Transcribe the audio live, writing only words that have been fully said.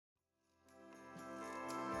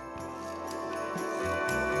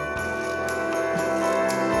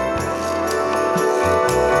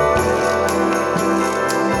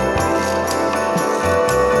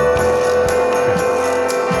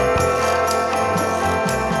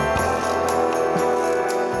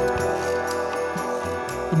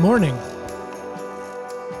morning.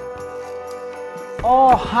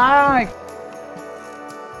 Oh, hi.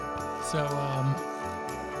 So,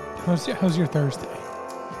 how's your Thursday?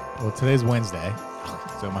 Well, today's Wednesday,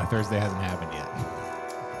 so my Thursday hasn't happened yet.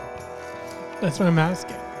 That's what I'm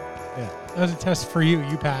asking. Yeah. That was a test for you.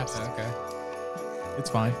 You passed. Okay. It's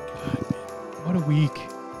fine. God, man. What a week.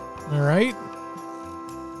 Am I right?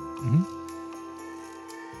 Mm-hmm.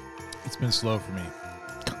 It's been slow for me,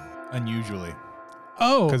 unusually,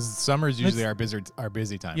 Oh, because summer's usually our busy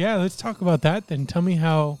time. yeah. Let's talk about that then. Tell me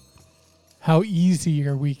how easy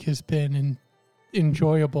your week has been and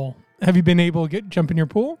enjoyable. Have you been able to jump in your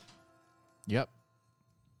pool? Yep.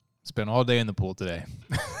 Spent all day in the pool today.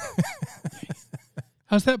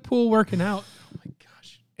 How's that pool working out? Oh my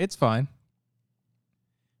gosh. It's fine.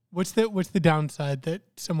 What's the downside that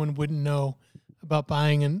someone wouldn't know about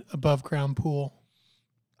buying an above ground pool?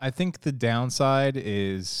 I think the downside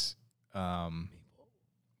is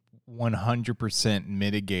 100%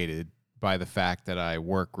 mitigated by the fact that I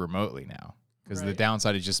work remotely now, because the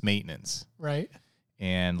downside is just maintenance. Right.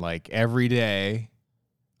 And like every day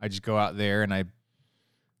I just go out there and I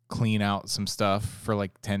clean out some stuff for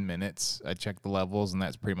like 10 minutes. I check the levels and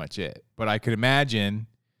that's pretty much it. But I could imagine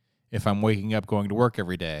if I'm waking up going to work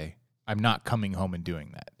every day, I'm not coming home and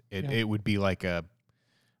doing that. It would be like all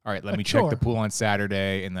right, let me check the pool on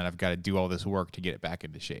Saturday, and then I've got to do all this work to get it back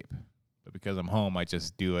into shape. But because I'm home, I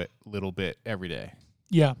just do it a little bit every day.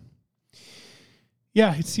 Yeah.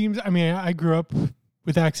 Yeah, it seems, I mean, I grew up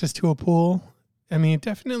with access to a pool. I mean, it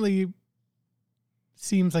definitely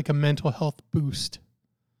seems like a mental health boost.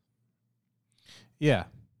 Yeah.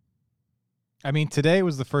 I mean, today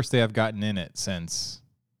was the first day I've gotten in it since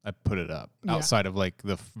I put it up, outside of like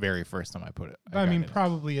the very first time I put it. I mean,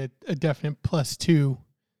 probably a definite +2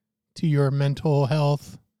 to your mental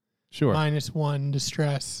health. Sure. -1 to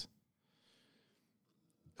stress.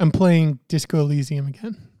 I'm playing Disco Elysium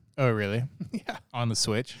again. Oh, really? Yeah. On the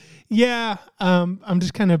Switch? Yeah. I'm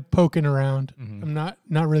just kind of poking around. Mm-hmm. I'm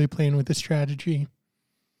not really playing with the strategy.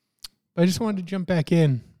 But I just wanted to jump back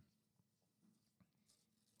in.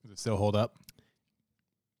 Does it still hold up?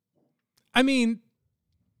 I mean,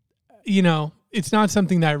 it's not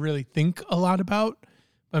something that I really think a lot about.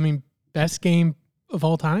 I mean, best game of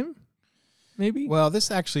all time, maybe? Well, this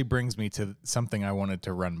actually brings me to something I wanted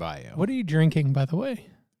to run by you. What are you drinking, by the way?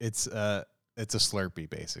 It's a Slurpee,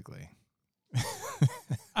 basically.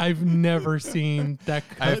 I've never seen that.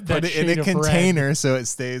 I put it in a container so it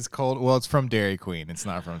stays cold. Well, it's from Dairy Queen. It's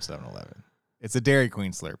not from 7-Eleven. It's a Dairy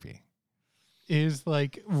Queen Slurpee. Is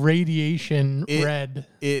like radiation red.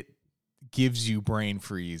 It gives you brain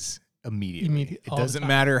freeze immediately. It all doesn't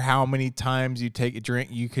matter how many times you take a drink.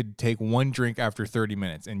 You could take one drink after 30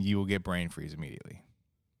 minutes and you will get brain freeze immediately.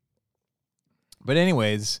 But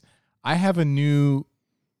anyways, I have a new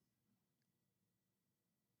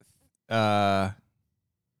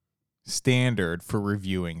standard for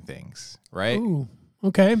reviewing things, right? Ooh,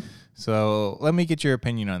 okay. So let me get your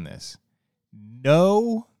opinion on this.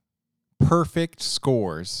 No perfect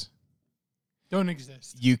scores. Don't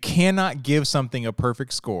exist. You cannot give something a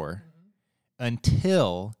perfect score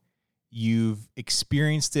until you've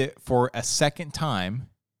experienced it for a second time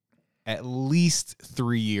at least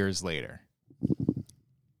 3 years later.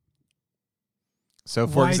 So,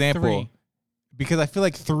 for example, 3? Because I feel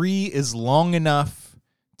like 3 is long enough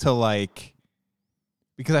to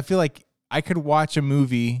because I feel like I could watch a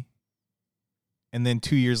movie and then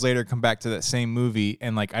 2 years later come back to that same movie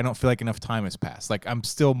and I don't feel like enough time has passed. Like I'm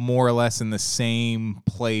still more or less in the same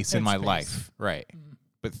place in my life. Right. Mm-hmm.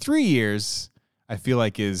 But 3 years I feel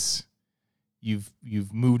like is you've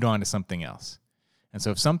moved on to something else. And so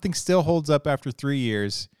if something still holds up after 3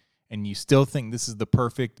 years and you still think this is the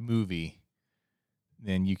perfect movie,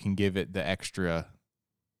 then you can give it the extra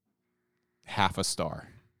half a star.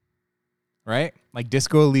 Right? Like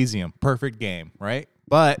Disco Elysium, perfect game, right?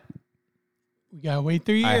 But we gotta wait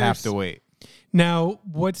 3 years. I have to wait. Now,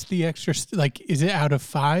 what's the extra? Is it out of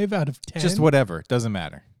 5? Out of 10? Just whatever. It doesn't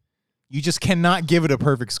matter. You just cannot give it a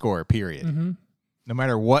perfect score. Period. Mm-hmm. No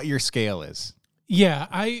matter what your scale is. Yeah,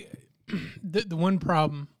 the one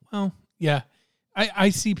problem. Well, yeah, I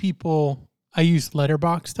see people. I use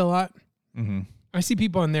Letterboxd a lot. Mm-hmm. I see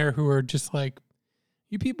people on there who are just like,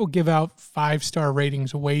 you people give out 5-star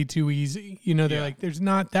ratings way too easy. They're like, there's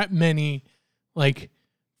not that many like.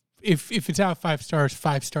 If it's out 5 stars,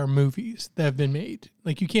 5-star movies that have been made.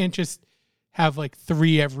 Like you can't just have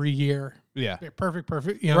 3 every year. Yeah. They're perfect.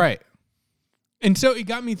 Right. And so it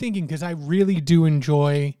got me thinking, because I really do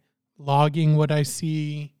enjoy logging what I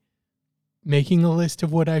see, making a list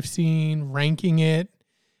of what I've seen, ranking it.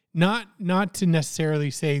 Not to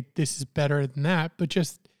necessarily say this is better than that, but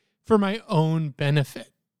just for my own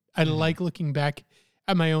benefit. I like looking back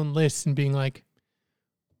at my own lists and being like,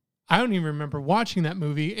 I don't even remember watching that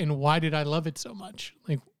movie, and why did I love it so much?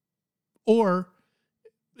 Like, or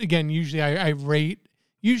again, usually I rate.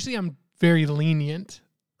 Usually I'm very lenient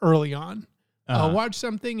early on. I'll watch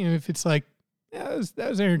something, and if it's like, yeah, that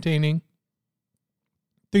was entertaining,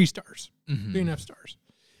 3 stars, 3.5 stars.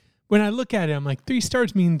 When I look at it, I'm like, 3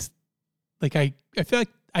 stars means like I feel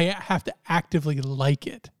like I have to actively like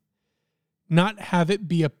it, not have it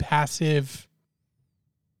be a passive.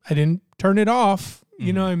 I didn't turn it off.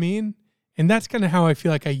 You know what I mean? And that's kind of how I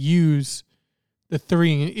feel like I use the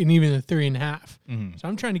 3 and even the 3.5. So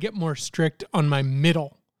I'm trying to get more strict on my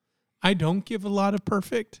middle. I don't give a lot of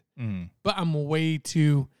perfect, but I'm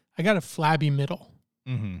I got a flabby middle.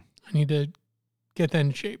 I need to get that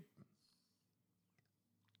in shape.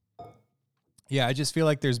 Yeah, I just feel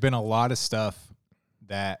like there's been a lot of stuff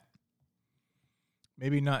that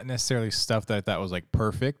maybe not necessarily stuff that I thought was like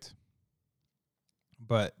perfect,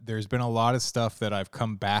 but there's been a lot of stuff that I've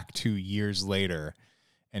come back to years later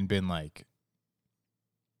and been like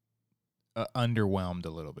underwhelmed a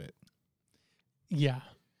little bit. Yeah.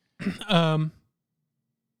 Do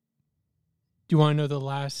you want to know the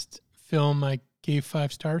last film I gave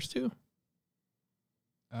 5 stars to?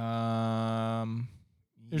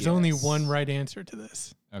 There's only one right answer to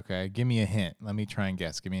this. Okay, give me a hint. Let me try and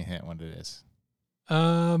guess. Give me a hint what it is.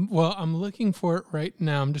 Well, I'm looking for it right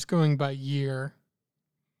now. I'm just going by year.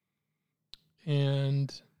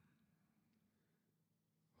 And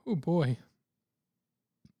oh boy.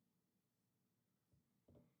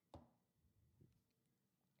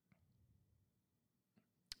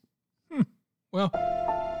 Well,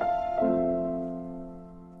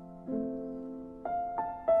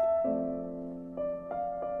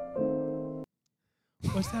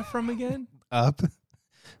 what's that from again? Up,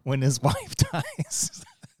 when his wife dies.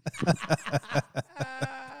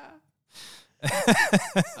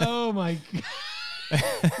 Oh my God.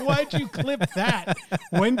 Why'd you clip that?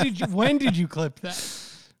 When did you clip that?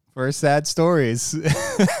 For sad stories.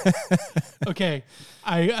 Okay.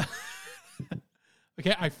 I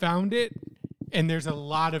found it, and there's a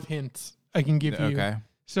lot of hints I can give you. Okay.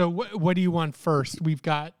 So what do you want first? We've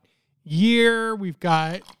got year, we've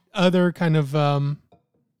got other kind of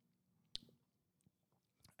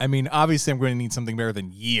I mean, obviously I'm going to need something better than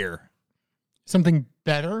year. something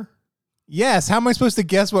better. Yes, how am I supposed to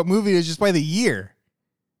guess what movie it is just by the year?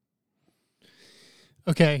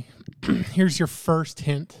 Okay. Here's your first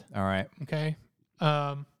hint. All right. Okay.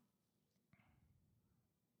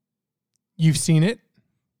 You've seen it.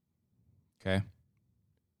 Okay.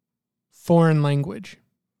 Foreign language.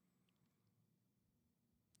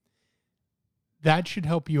 That should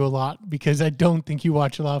help you a lot because I don't think you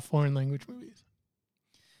watch a lot of foreign language movies.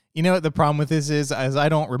 You know what the problem with this is I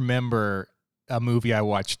don't remember a movie I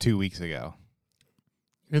watched 2 weeks ago.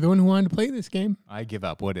 You're the one who wanted to play this game. I give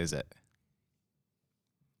up. What is it?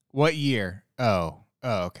 What year? Oh,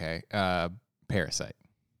 okay. Parasite.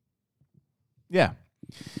 Yeah.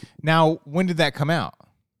 Now, when did that come out?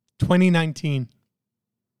 2019.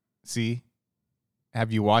 See?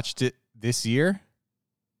 Have you watched it this year?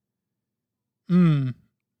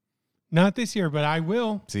 Not this year, but I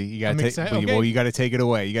will. See, you gotta Okay. Well, you gotta take it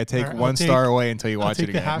away. You gotta take All right, one star away until you watch it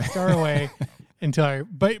again. I'll take the half star away until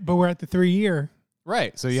but we're at the 3 year.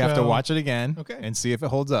 Right. So you have to watch it again and see if it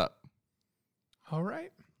holds up. All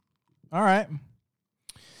right. All right.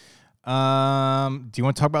 Do you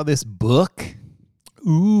want to talk about this book?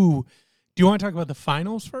 Ooh. Do you want to talk about the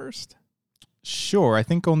finals first? Sure. I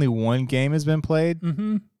think only one game has been played.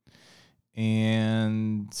 Mm-hmm.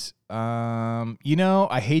 And,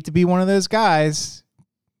 I hate to be one of those guys,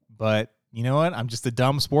 but you know what? I'm just a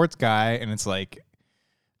dumb sports guy. And it's like,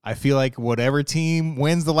 I feel like whatever team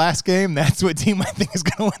wins the last game, that's what team I think is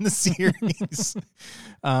going to win the series.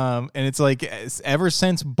 And it's like, ever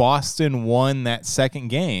since Boston won that second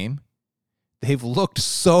game, they've looked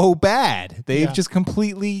so bad. They've just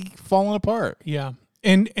completely fallen apart. Yeah.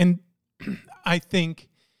 And I think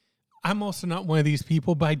I'm also not one of these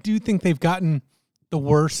people, but I do think they've gotten the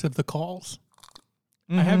worst of the calls.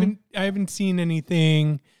 Mm-hmm. I haven't seen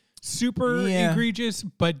anything super egregious,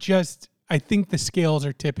 but just I think the scales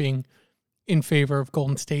are tipping in favor of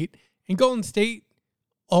Golden State. And Golden State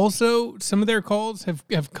also, some of their calls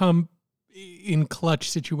have come in clutch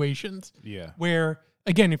situations. Yeah. Where,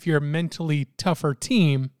 again, if you're a mentally tougher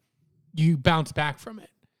team, you bounce back from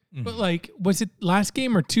it. Mm-hmm. But like, was it last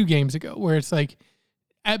game or 2 games ago where it's like,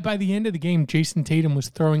 by the end of the game, Jason Tatum was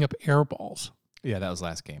throwing up air balls. Yeah, that was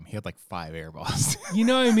last game. He had like 5 air balls. You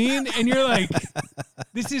know what I mean? And you're like,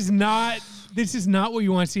 this is not what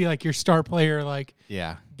you want to see, like your star player, like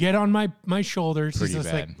get on my shoulders. Pretty He's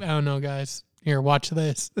just bad. like, oh no, guys, here, watch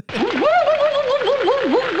this.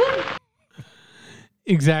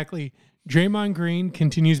 Exactly. Draymond Green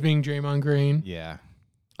continues being Draymond Green. Yeah.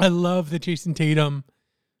 I love that Jason Tatum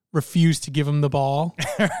refused to give him the ball,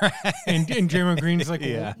 and Draymond Green's like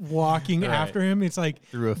walking after him. It's like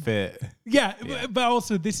threw a fit. Yeah, but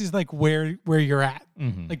also this is like where you're at.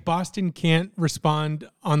 Mm-hmm. Like Boston can't respond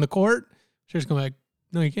on the court. So just going like,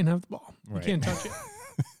 no, you can't have the ball. You can't touch it.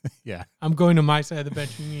 Yeah. I'm going to my side of the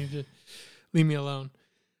bench. You need to leave me alone.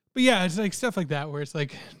 But yeah, it's like stuff like that where it's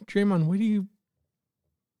like, Draymond, what do you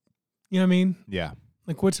know what I mean? Yeah.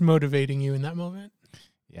 Like what's motivating you in that moment?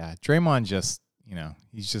 Yeah. Draymond just,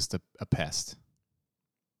 he's just a pest.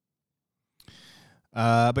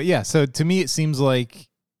 But yeah, so to me, it seems like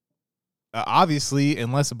obviously,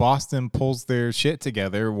 unless Boston pulls their shit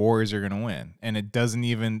together, Warriors are going to win. And it doesn't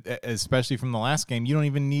even, especially from the last game, you don't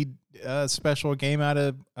even need a special game out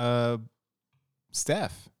of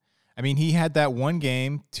Steph. I mean, he had that one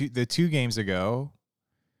game, the 2 games ago,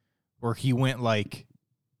 where he went like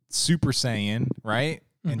Super Saiyan, right?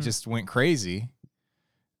 And just went crazy.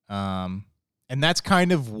 And that's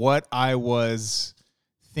kind of what I was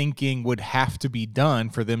thinking would have to be done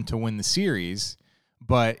for them to win the series.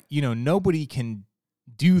 But, nobody can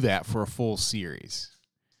do that for a full series.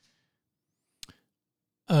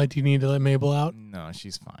 Do you need to let Mabel out? No,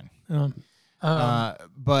 she's fine.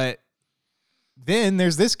 But then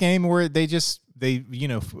there's this game where the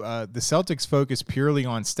Celtics focus purely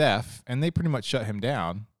on Steph, and they pretty much shut him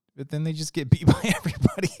down. But then they just get beat by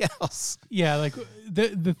everybody else. Yeah, like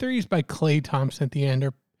the threes by Klay Thompson at the end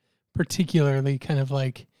are particularly kind of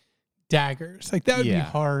like daggers. Like that would be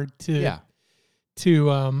hard to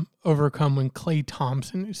overcome when Klay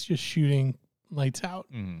Thompson is just shooting lights out.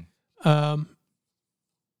 Mm-hmm.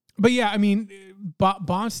 But yeah, I mean,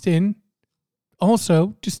 Boston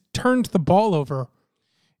also just turned the ball over.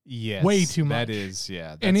 Yes, way too much. That is,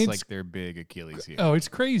 that's like their big Achilles heel. Oh, it's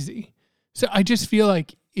crazy. So I just feel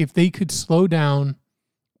like if they could slow down,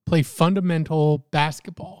 play fundamental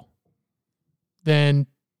basketball, then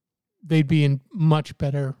they'd be in much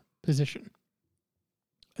better position.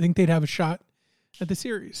 I think they'd have a shot at the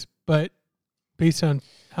series. But based on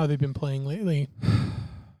how they've been playing lately,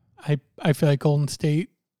 I feel like Golden State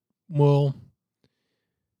will...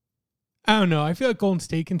 I don't know. I feel like Golden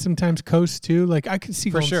State can sometimes coast too. Like I could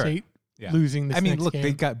see Golden State losing this next game.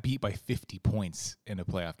 They got beat by 50 points in a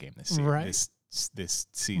playoff game this season. Right. This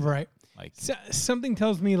season. Right. Like something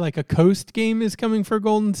tells me like a coast game is coming for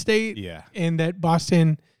Golden State. Yeah. And that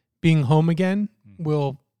Boston being home again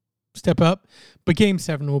will step up. But game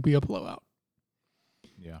 7 will be a blowout.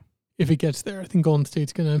 Yeah. If it gets there, I think Golden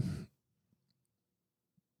State's going to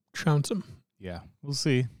trounce them. Yeah. We'll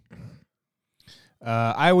see.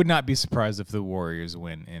 I would not be surprised if the Warriors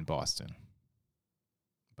win in Boston.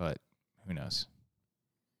 But who knows?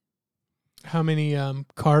 How many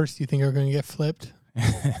cars do you think are going to get flipped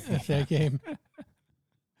at that game?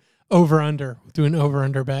 Over under. Do an over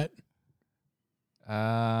under bet.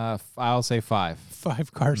 I'll say 5.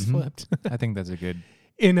 5 cars flipped. I think that's a good.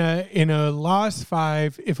 In a loss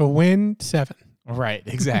 5. If a win 7. Right.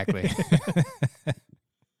 Exactly.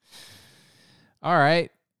 All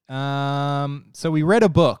right. So we read a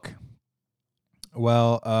book.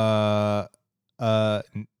 Well,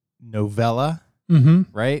 novella.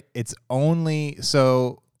 Right? It's only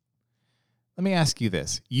so. Let me ask you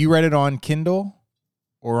this: you read it on Kindle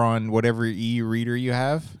or on whatever e-reader you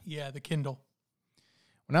have? Yeah, the Kindle.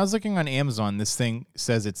 When I was looking on Amazon, this thing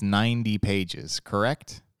says it's 90 pages.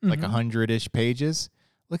 Correct? Like 100-ish pages.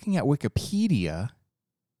 Looking at Wikipedia.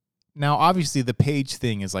 Now, obviously, the page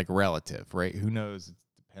thing is like relative, right? Who knows? It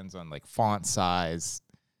depends on like font size,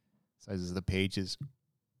 sizes of the pages,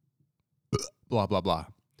 blah, blah, blah.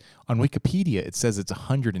 On Wikipedia, it says it's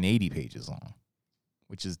 180 pages long,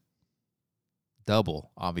 which is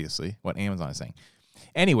double, obviously, what Amazon is saying.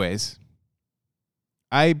 Anyways,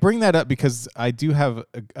 I bring that up because I do have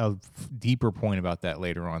a deeper point about that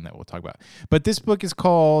later on that we'll talk about. But this book is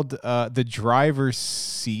called The Driver's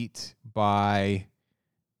Seat by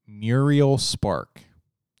Muriel Spark.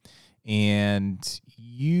 And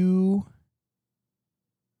you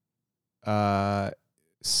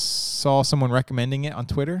saw someone recommending it on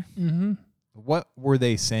Twitter. What were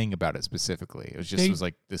they saying about it specifically? It was just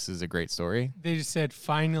like, this is a great story. They just said,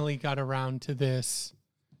 finally got around to this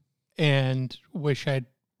and wish I'd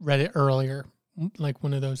read it earlier. Like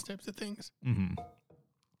one of those types of things.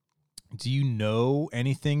 Do you know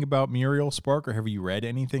anything about Muriel Spark, or have you read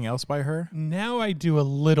anything else by her? Now I do a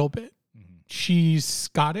little bit. She's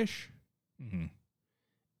Scottish.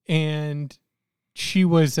 And she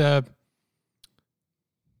was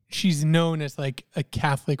she's known as like a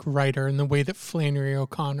Catholic writer in the way that Flannery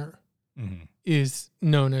O'Connor is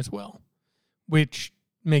known as well, which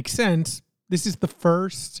makes sense. This is the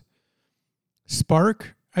first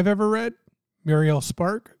Spark I've ever read, Muriel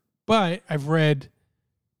Spark, but I've read,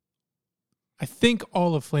 I think,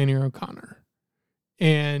 all of Flannery O'Connor.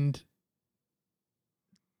 And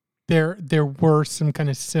there were some kind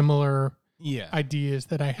of similar ideas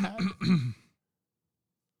that I had.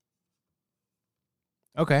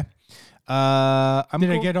 Okay. Did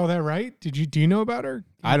I get all that right? Do you know about her?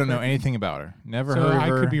 I don't know anything about her. Never So heard of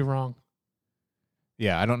her. I could be wrong.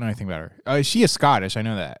 Yeah, I don't know anything about her. She is Scottish. I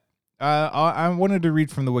know that. I wanted to read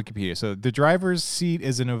from the Wikipedia. So, The Driver's Seat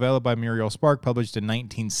is a novella by Muriel Spark, published in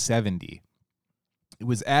 1970. It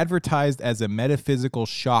was advertised as a metaphysical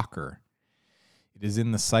shocker. It is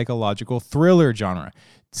in the psychological thriller genre.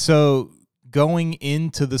 So, going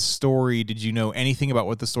into the story, did you know anything about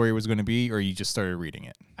what the story was going to be, or you just started reading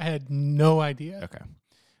it? I had no idea. Okay.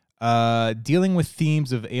 Dealing with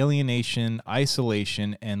themes of alienation,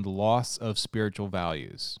 isolation, and loss of spiritual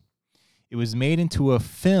values. It was made into a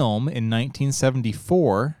film in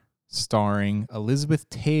 1974, starring Elizabeth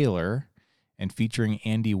Taylor and featuring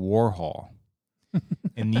Andy Warhol.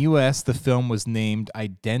 In the U.S., the film was named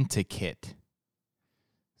Identikit.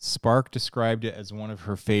 Spark described it as one of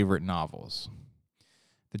her favorite novels.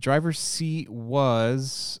 The Driver's Seat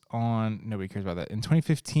was on... Nobody cares about that. In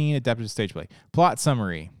 2015, adapted to stage play. Plot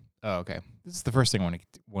summary. Oh, okay. This is the first thing I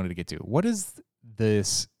wanted to get to. What is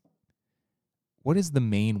this... What is the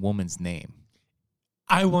main woman's name?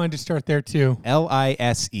 I wanted to start there too.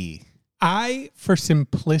 Lise. For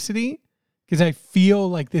simplicity, because I feel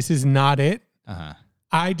like this is not it, Uh-huh.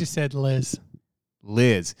 I just said Liz.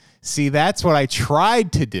 Liz. See, that's what I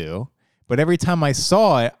tried to do, but every time I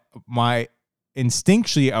saw it,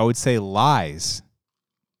 instinctually I would say lies.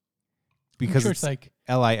 Because It's like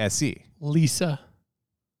Lise. Lisa.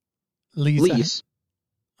 Lease.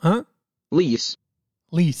 Huh? Lease.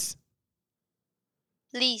 Lise.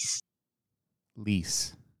 Lease.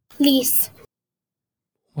 Lease.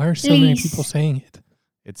 Why are so many people saying it?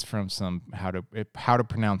 It's from some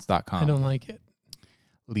howtopronounce.com. I don't like it.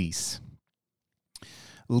 Lease.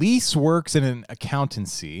 Lease works in an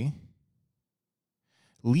accountancy.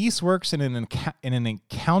 Lease works in an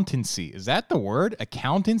accountancy. Is that the word?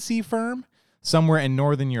 Accountancy firm? Somewhere in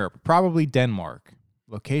Northern Europe, probably Denmark.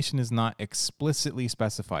 Location is not explicitly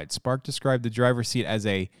specified. Spark described the driver's seat as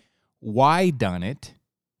a why done it,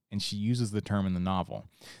 and she uses the term in the novel.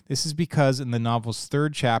 This is because in the novel's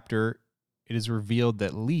third chapter, it is revealed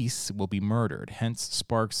that Lise will be murdered. Hence,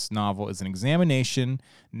 Spark's novel is an examination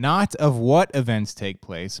not of what events take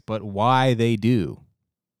place, but why they do.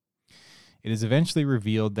 It is eventually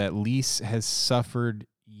revealed that Lise has suffered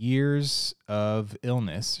years of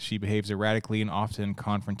illness. She behaves erratically and often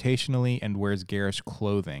confrontationally and wears garish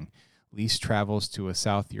clothing. Lise travels to a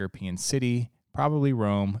South European city, probably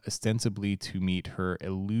Rome, ostensibly to meet her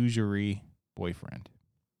illusory boyfriend.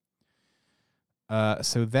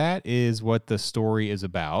 So that is what the story is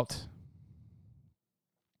about.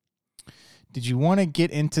 Did you want to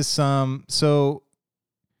get into some? So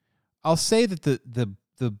I'll say that the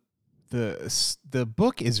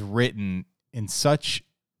book is written in such,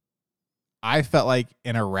 I felt like,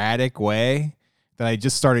 an erratic way that I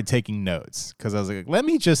just started taking notes because I was like, let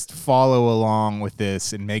me just follow along with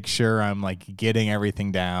this and make sure I'm like getting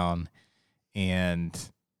everything down. And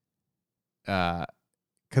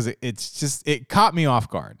because it caught me off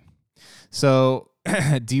guard. So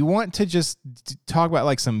do you want to just talk about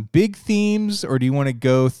like some big themes, or do you want to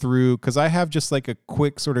go through, because I have just like a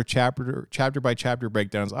quick sort of chapter by chapter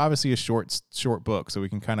breakdowns, obviously a short book, so we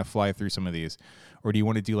can kind of fly through some of these, or do you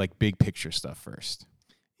want to do like big picture stuff first?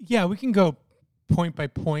 Yeah, we can go point by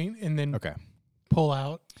point and then pull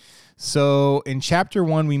out. So in chapter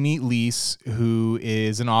 1, we meet Lise, who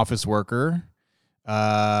is an office worker.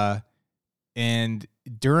 And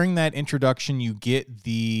during that introduction, you get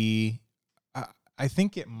I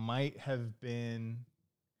think it might have been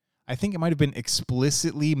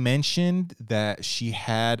explicitly mentioned that she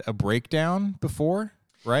had a breakdown before,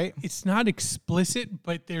 right? It's not explicit,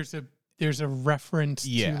 but there's a reference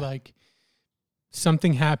to like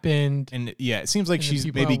something happened. And it seems like she's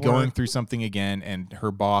maybe going through something again, and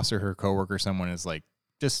her boss or her coworker, someone is like,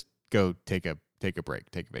 just go take a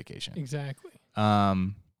break, take a vacation. Exactly.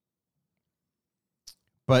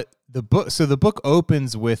 But the book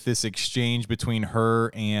opens with this exchange between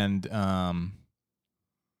her and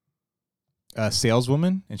a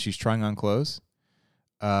saleswoman, and she's trying on clothes.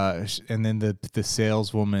 And then the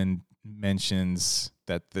saleswoman mentions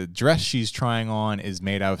that the dress she's trying on is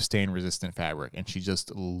made out of stain-resistant fabric, and she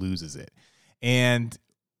just loses it. And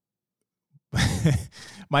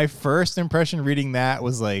my first impression reading that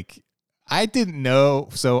was like, I didn't know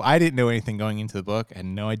anything going into the book. I had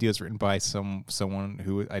no idea it was written by someone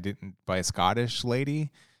who by a Scottish lady.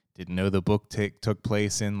 Didn't know the book took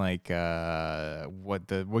place in like what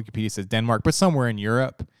the Wikipedia says Denmark, but somewhere in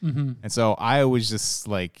Europe. Mm-hmm. And so I was just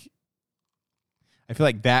like, I feel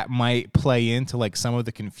like that might play into like some of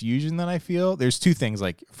the confusion that I feel. There's two things,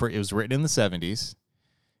 like it was written in the 70s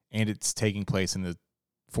and it's taking place in the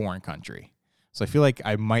foreign country. So I feel like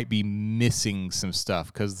I might be missing some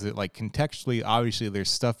stuff because like contextually, obviously there's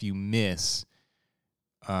stuff you miss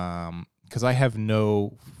because I have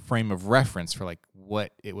no frame of reference for like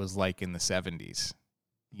what it was like in the 70s,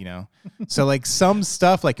 you know? So like some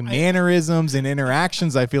stuff like mannerisms and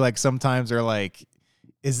interactions, I feel like sometimes are like,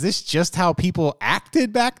 is this just how people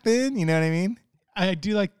acted back then? You know what I mean? I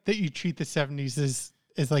do like that you treat the 70s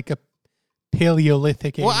as like a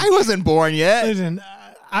Paleolithic age. Well, I wasn't born yet. Listen,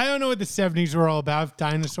 I don't know what the 70s were all about. If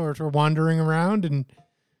dinosaurs were wandering around and,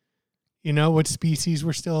 you know, what species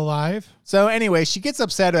were still alive. So anyway, she gets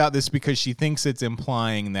upset about this because she thinks it's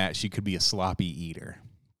implying that she could be a sloppy eater.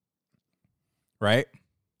 Right?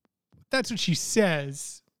 That's what she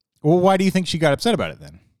says. Well, why do you think she got upset about it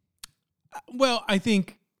then? Well, I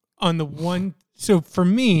think on the one... So for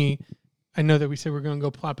me, I know that we said we're going to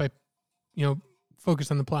go plot by, you know,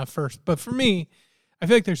 focus on the plot first. But for me, I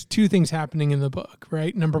feel like there's two things happening in the book,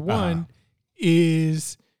 right? Number one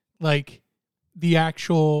is like the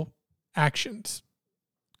actual actions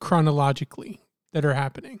chronologically that are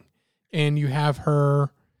happening. And you have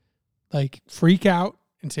her like freak out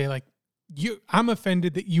and say like, I'm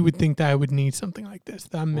offended that you would think that I would need something like this,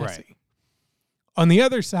 that I'm messy. Right. On the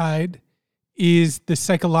other side is the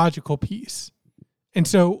psychological piece. And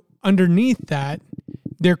so underneath that,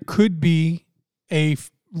 there could be a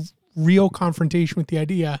real confrontation with the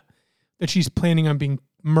idea that she's planning on being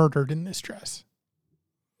murdered in this dress.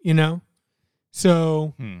 You know?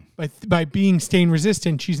 So by being stain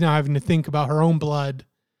resistant, she's now having to think about her own blood,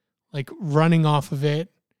 like running off of it.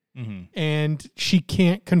 Mm-hmm. And she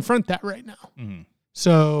can't confront that right now. Mm-hmm.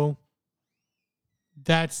 So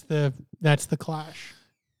that's the clash.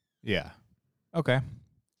 Yeah. Okay.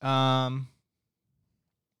 And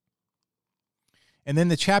then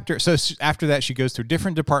the chapter, so after that, she goes to a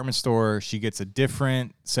different department store. She gets a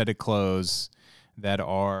different set of clothes that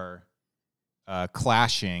are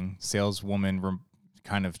clashing. Saleswoman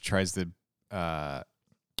kind of tries to,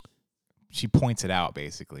 she points it out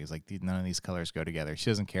basically. It's like, none of these colors go together. She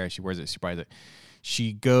doesn't care. She wears it. She buys it.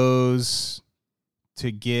 She goes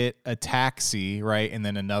to get a taxi, right? And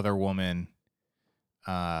then another woman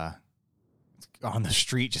on the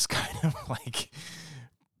street just kind of like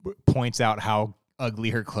points out how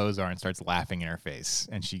ugly her clothes are and starts laughing in her face,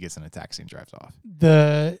 and she gets in a taxi and drives off.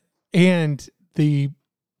 The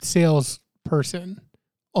salesperson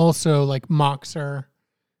also like mocks her.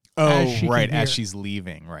 As she's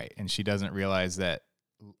leaving, right, and she doesn't realize that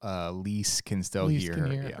Lise can still hear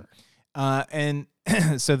her. And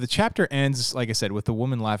so the chapter ends, like I said, with the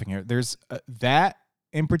woman laughing here. There's that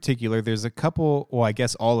in particular. There's a couple. Well, I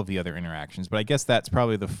guess all of the other interactions, but I guess that's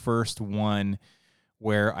probably the first one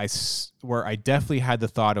where I definitely had the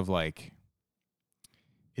thought of like,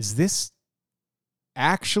 is this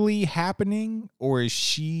actually happening, or is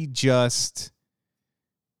she just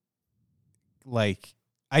like,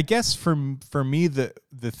 I guess for me, the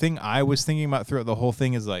thing I was thinking about throughout the whole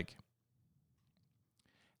thing is like,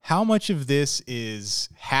 how much of this is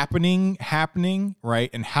happening, right?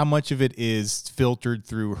 And how much of it is filtered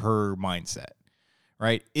through her mindset,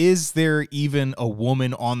 right? Is there even a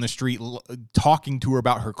woman on the street talking to her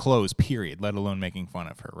about her clothes, period, let alone making fun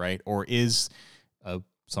of her, right? Or is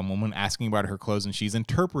some woman asking about her clothes and she's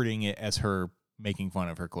interpreting it as her making fun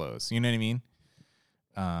of her clothes? You know what I mean?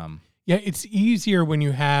 Yeah, it's easier when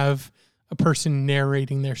you have a person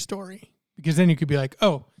narrating their story, because then you could be like,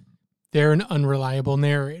 oh, they're an unreliable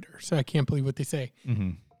narrator, so I can't believe what they say.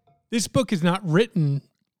 Mm-hmm. This book is not written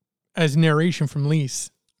as narration from Lise.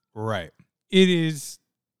 Right. It's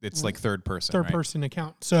like third person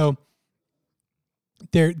account. So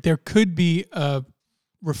there could be a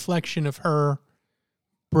reflection of her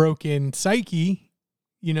broken psyche,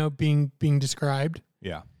 you know, being described.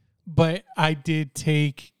 Yeah. But I did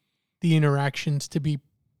take the interactions to be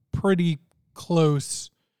pretty close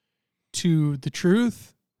to the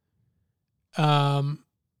truth. Yep.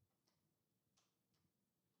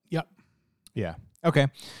 Yeah. Okay.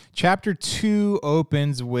 Chapter 2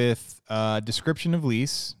 opens with a description of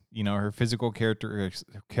Lise, you know, her physical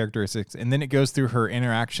characteristics, and then it goes through her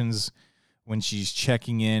interactions when she's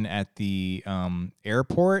checking in at the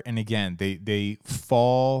airport. And again, they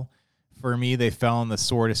fall for me, they fell in the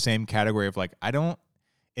sort of same category of like,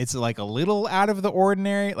 it's like a little out of the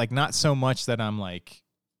ordinary, like not so much that I'm like,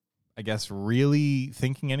 I guess, really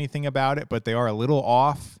thinking anything about it, but they are a little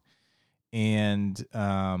off and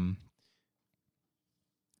kind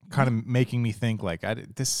of making me think like,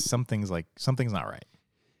 something's not right.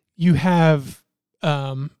 You have,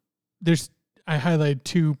 I highlighted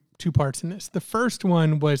two parts in this. The first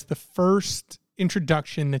one was the first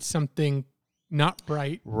introduction that something not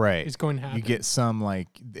right is going to happen. You get some like,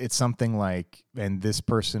 it's something like, and this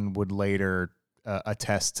person would later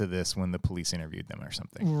attest to this when the police interviewed them or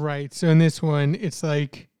something. Right. So in this one, it's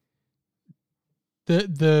like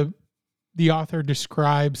the author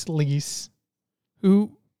describes Lise,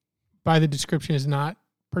 who by the description is not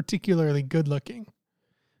particularly good looking.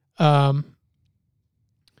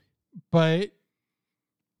 But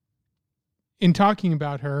in talking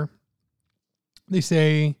about her, they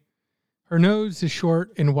say her nose is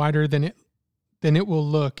short and wider than it will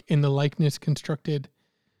look in the likeness constructed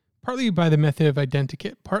partly by the method of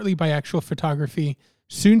identikit, partly by actual photography,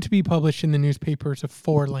 soon to be published in the newspapers of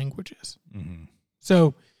 4 languages. Mm-hmm.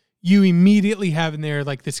 So you immediately have in there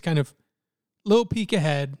like this kind of little peek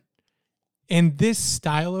ahead. And this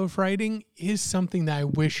style of writing is something that I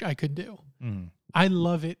wish I could do. Mm. I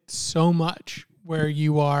love it so much where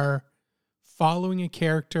you are following a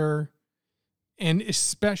character, and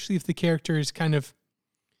especially if the character is kind of,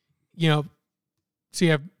 so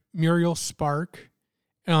you have Muriel Spark,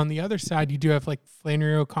 and on the other side, you do have like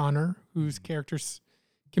Flannery O'Connor, whose characters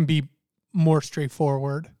can be more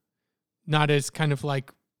straightforward, not as kind of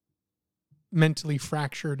like mentally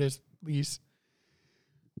fractured as Lise.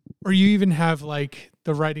 Or you even have like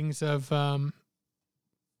the writings of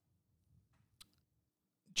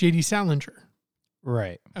J.D. Salinger.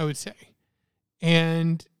 Right. I would say.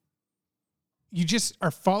 And you just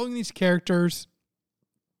are following these characters,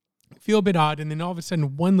 feel a bit odd, and then all of a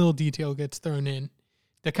sudden one little detail gets thrown in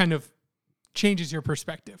that kind of changes your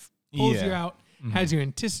perspective, pulls you out, has you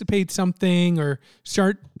anticipate something or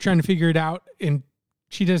start trying to figure it out. And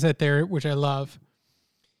she does that there, which I love.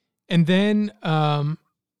 And then have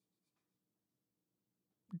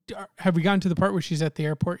we gotten to the part where she's at the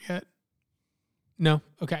airport yet? No?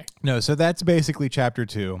 Okay. No, so that's basically chapter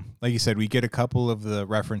 2. Like you said, we get a couple of the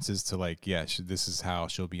references to like, this is how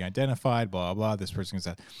she'll be identified, blah, blah, this person is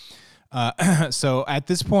that. So at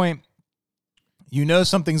this point,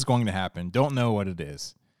 something's going to happen. Don't know what it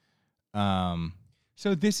is.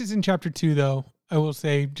 So this is in chapter 2, though. I will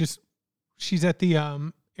say just she's at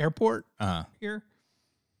the airport here.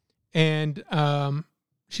 And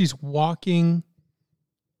she's walking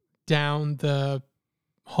down the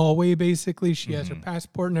hallway, basically. She has her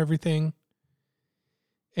passport and everything.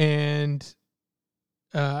 And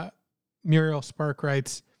Muriel Spark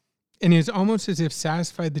writes, and is almost as if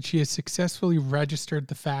satisfied that she has successfully registered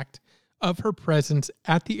the fact of her presence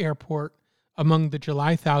at the airport among the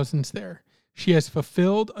July thousands there. She has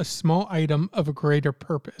fulfilled a small item of a greater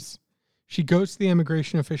purpose. She goes to the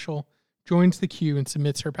immigration official, joins the queue, and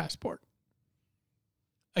submits her passport.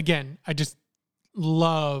 Again, I just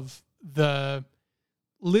love the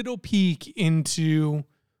little peek into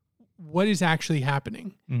what is actually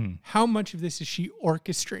happening. How much of this is she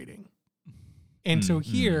orchestrating? And so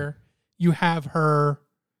here you have her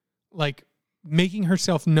like making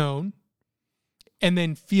herself known and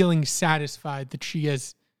then feeling satisfied that she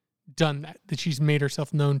has done that she's made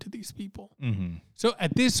herself known to these people. So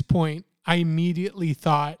at this point, I immediately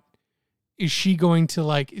thought, is she going to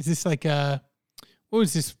like, is this like what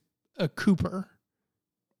was this? A Cooper?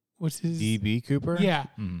 What's his? E.B. Cooper? Yeah.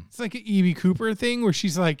 It's like an E.B. Cooper thing where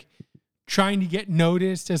she's like trying to get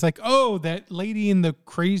noticed as like, oh, that lady in the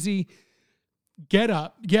crazy get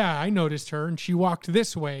up. Yeah, I noticed her and she walked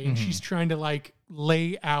this way and she's trying to like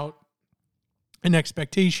lay out an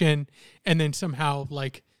expectation and then somehow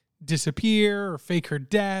like disappear or fake her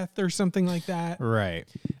death or something like that. Right.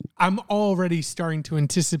 I'm already starting to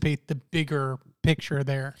anticipate the bigger picture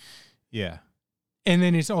there. Yeah. And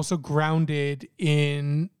then it's also grounded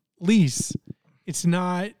in Lise. It's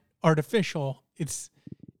not artificial. It's,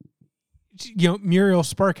 Muriel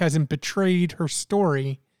Spark hasn't betrayed her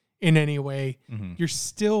story in any way. You're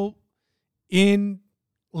still in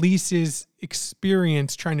Lisa's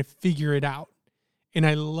experience trying to figure it out. And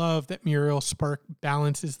I love that Muriel Spark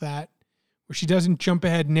balances that, where she doesn't jump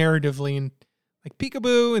ahead narratively and like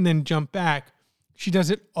peekaboo and then jump back. She does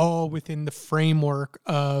it all within the framework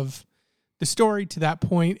of the story to that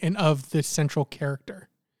point and of the central character.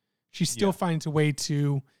 She still finds a way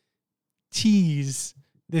to tease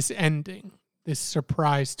this ending, this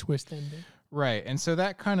surprise twist ending. Right. And so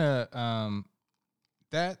that kind of,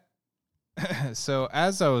 that So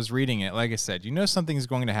as I was reading it, like I said, something's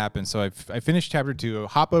going to happen. So I finished chapter 2,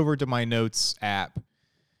 hop over to my notes app,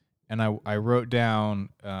 and I wrote down.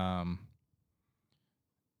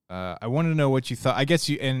 I wanted to know what you thought. I guess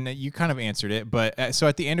you kind of answered it, but so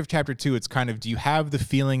at the end of chapter 2, it's kind of, do you have the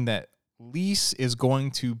feeling that Lise is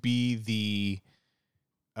going to be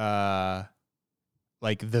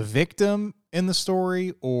like the victim in the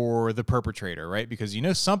story or the perpetrator, right? Because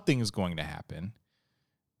something is going to happen.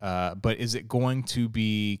 But is it going to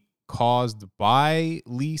be caused by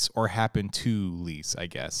Lise or happen to Lise, I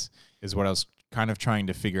guess, is what I was kind of trying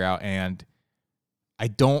to figure out. And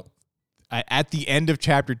at the end of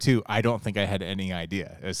chapter 2, I don't think I had any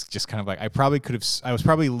idea. It's just kind of like, I was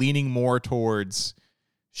probably leaning more towards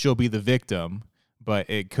she'll be the victim, but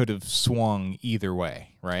it could have swung either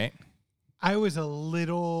way, right? I was a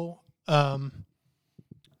little, I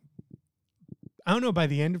don't know by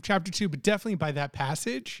the end of chapter 2, but definitely by that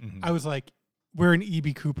passage, I was like, we're in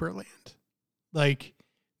E.B. Cooper land. Like,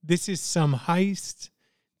 this is some heist.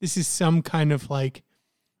 This is some kind of like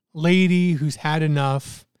lady who's had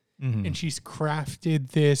enough, and she's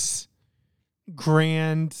crafted this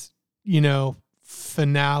grand,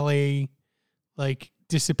 finale, like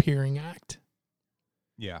disappearing act.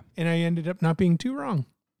 Yeah. And I ended up not being too wrong.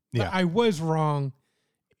 Yeah. But I was wrong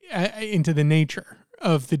into the nature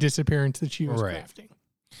of the disappearance that she was crafting.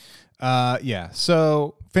 Yeah.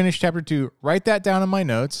 So finish chapter 2, write that down in my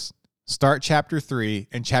notes, start chapter 3,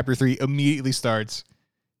 and chapter 3 immediately starts.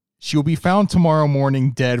 She will be found tomorrow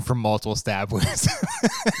morning dead from multiple stab wounds.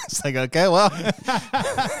 It's like, okay, well,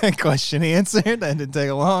 question answered. That didn't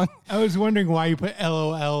take long. I was wondering why you put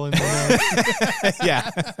LOL in the notes.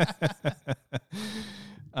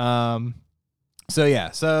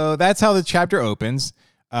 Yeah. So that's how the chapter opens.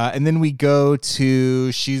 And then we go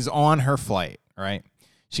to, she's on her flight, right?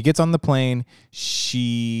 She gets on the plane.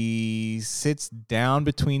 She sits down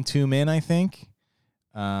between two men, I think.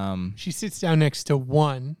 She sits down next to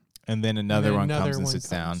one. And then another one comes and sits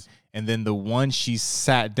down. And then the one she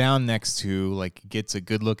sat down next to, like, gets a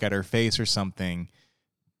good look at her face or something,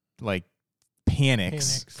 like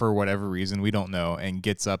panics for whatever reason. We don't know. And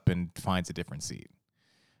gets up and finds a different seat.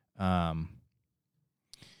 And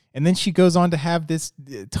then she goes on to have this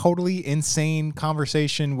totally insane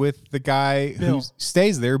conversation with the guy who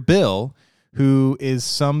stays there, Bill, who is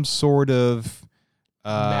some sort of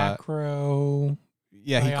macro.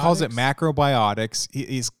 Yeah, he calls it macrobiotics.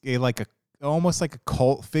 He's almost like a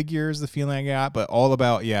cult figure is the feeling I got, but all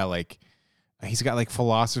about, like he's got like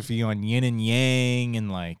philosophy on yin and yang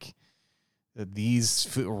and like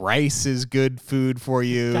rice is good food for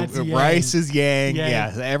you. Rice is yang.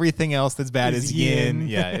 Yeah. Everything else that's bad is yin.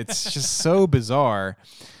 Yeah. It's just so bizarre.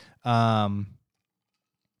 But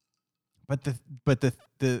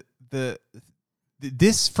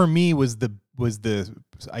this for me was the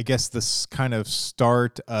I guess this kind of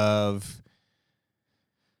start of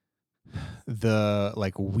the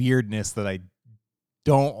like weirdness that I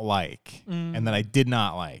don't like and that I did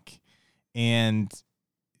not like. And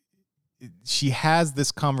she has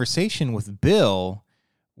this conversation with Bill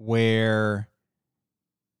where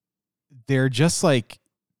they're just like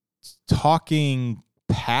talking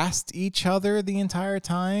past each other the entire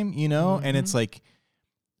time, and it's like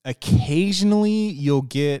occasionally you'll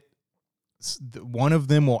get one of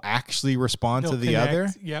them will actually respond to the other.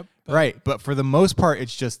 Yep. Right. But for the most part,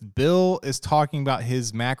 it's just Bill is talking about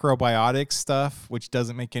his macrobiotics stuff, which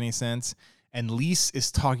doesn't make any sense. And Lise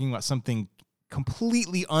is talking about something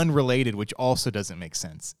completely unrelated, which also doesn't make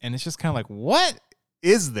sense. And it's just kind of like, what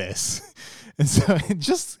is this? And so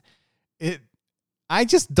I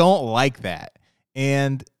just don't like that.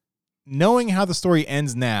 And knowing how the story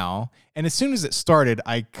ends now, and as soon as it started,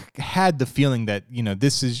 I had the feeling that,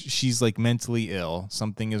 she's like mentally ill.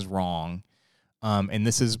 Something is wrong. And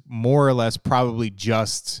this is more or less probably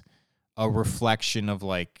just a reflection of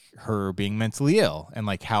like her being mentally ill and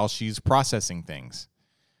like how she's processing things.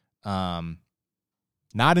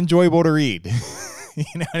 Not enjoyable to read. You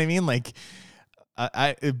know what I mean? Like,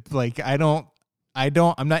 I'm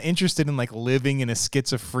not interested in like living in a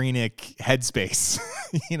schizophrenic headspace.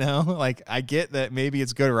 Like I get that maybe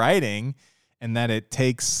it's good writing and that it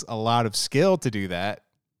takes a lot of skill to do that.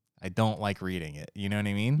 I don't like reading it. You know what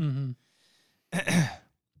I mean? Mm-hmm.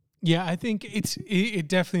 Yeah, I think it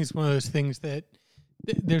definitely is one of those things that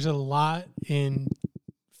there's a lot in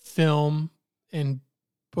film and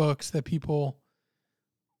books that people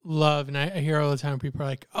love, and I hear all the time people are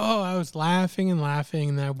like, oh, I was laughing and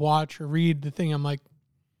then I watch or read the thing, I'm like,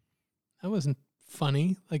 that wasn't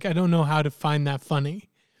funny. Like, I don't know how to find that funny.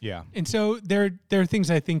 Yeah. And so there are things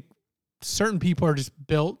I think certain people are just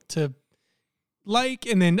built to like,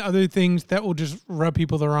 and then other things that will just rub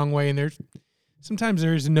people the wrong way. And sometimes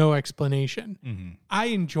there is no explanation. Mm-hmm. I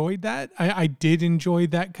enjoyed that. I did enjoy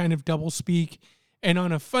that kind of double speak. And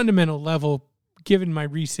on a fundamental level, given my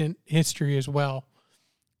recent history as well,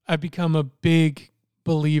 I've become a big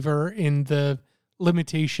believer in the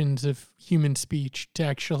limitations of human speech to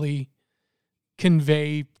actually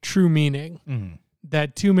convey true meaning. Mm-hmm.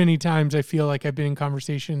 That too many times I feel like I've been in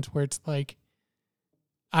conversations where it's like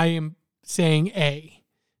I am saying A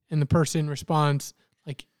and the person responds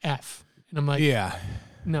like F. And I'm like, Yeah.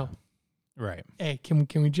 no, Right. A. Can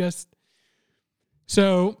we just?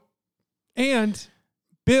 So, and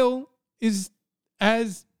Bill is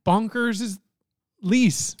as bonkers as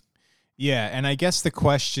Lise. Yeah, and I guess the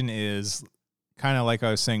question is kind of like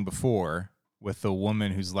I was saying before with the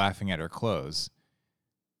woman who's laughing at her clothes.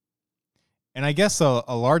 And I guess a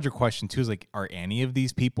larger question too is like, are any of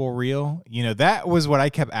these people real? You know, that was what I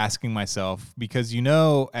kept asking myself because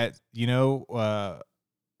that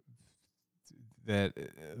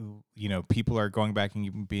people are going back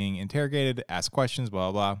and being interrogated, ask questions,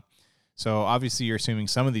 blah blah. So obviously you're assuming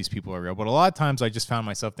some of these people are real, but a lot of times I just found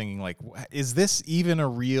myself thinking like, is this even a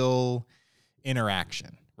real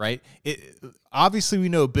interaction? Right? Obviously we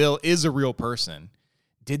know Bill is a real person.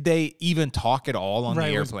 Did they even talk at all on the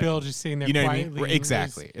airplane? Was Bill just sitting there quietly? What I mean?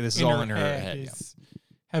 Exactly. This is all in her head.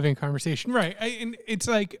 Having a conversation. Right. And it's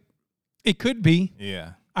like, it could be.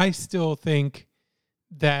 Yeah. I still think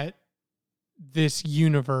that this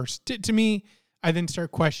universe, to me, I then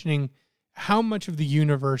start questioning how much of the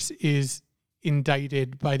universe is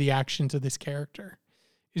indicted by the actions of this character.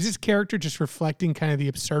 Is this character just reflecting kind of the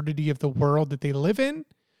absurdity of the world that they live in?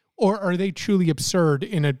 Or are they truly absurd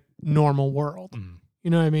in a normal world? Mm. You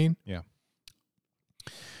know what I mean? Yeah.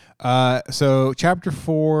 So chapter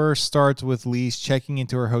 4 starts with Lise checking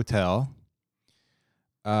into her hotel.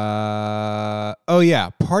 Oh yeah,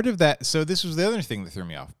 part of that. So this was the other thing that threw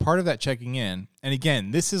me off. Part of that checking in, and again,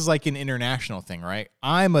 this is like an international thing, right?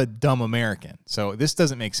 I'm a dumb American, so this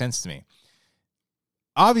doesn't make sense to me.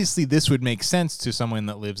 Obviously, this would make sense to someone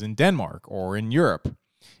that lives in Denmark or in Europe,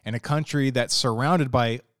 in a country that's surrounded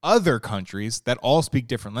by other countries that all speak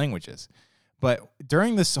different languages. But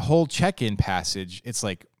during this whole check-in passage, it's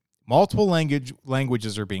like multiple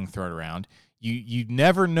languages are being thrown around. You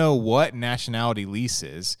never know what nationality Lise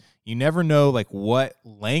is. You never know like what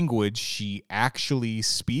language she actually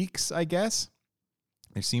speaks, I guess.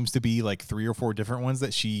 There seems to be like 3 or 4 different ones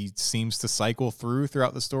that she seems to cycle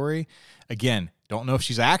throughout the story. Again, don't know if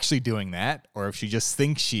she's actually doing that or if she just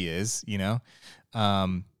thinks she is,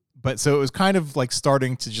 But so it was kind of like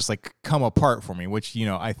starting to just like come apart for me, which,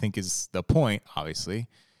 I think is the point, obviously.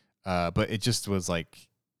 But it just was like,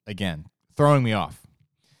 again, throwing me off.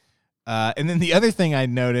 And then the other thing I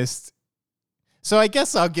noticed, so I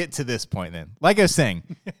guess I'll get to this point then. Like I was saying,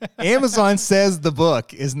 Amazon says the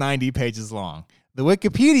book is 90 pages long. The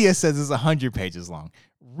Wikipedia says it's 100 pages long.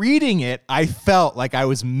 Reading it, I felt like I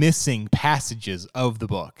was missing passages of the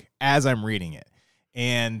book as I'm reading it.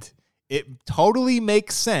 And it totally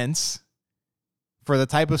makes sense for the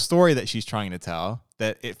type of story that she's trying to tell,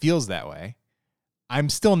 that it feels that way. I'm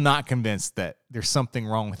still not convinced that there's something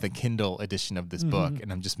wrong with the Kindle edition of this book,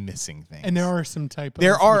 and I'm just missing things. And there are some typos.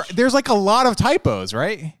 There's like a lot of typos,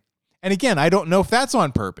 right? And again, I don't know if that's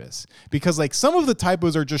on purpose, because like some of the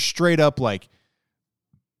typos are just straight up like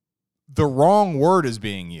the wrong word is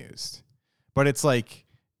being used, but it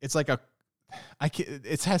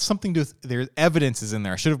has something to do with, there's evidence is in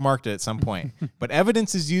there. I should have marked it at some point, but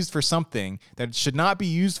evidence is used for something that it should not be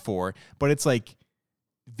used for, but it's like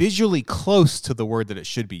visually close to the word that it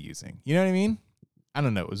should be using. You know what I mean? I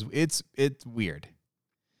don't know. It's weird.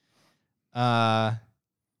 A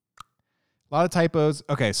lot of typos.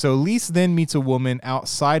 Okay, so Lise then meets a woman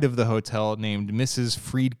outside of the hotel named Mrs.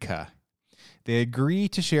 Friedke. They agree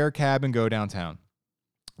to share a cab and go downtown.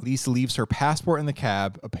 Lise leaves her passport in the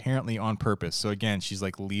cab, apparently on purpose. So again, she's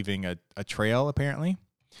like leaving a trail, apparently.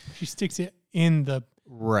 She sticks it in the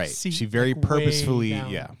seat, She very purposefully,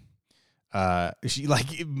 she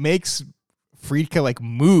like it makes Friedke like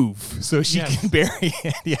move so she can bury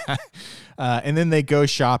it. Yeah. And then they go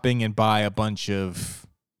shopping and buy a bunch of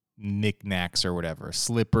knickknacks or whatever,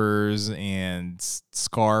 slippers and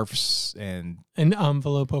scarves and an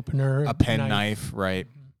envelope opener, a pen knife, right?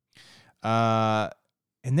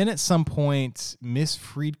 And then at some point, Miss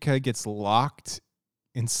Friedke gets locked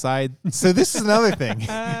inside. So this is another thing.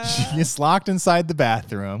 She gets locked inside the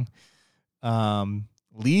bathroom.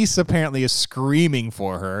 Lise apparently is screaming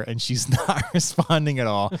for her, and she's not responding at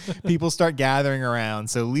all. People start gathering around,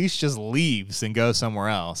 so Lise just leaves and goes somewhere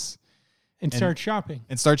else. And starts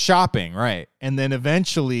shopping. Right. And then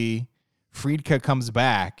eventually Friedka comes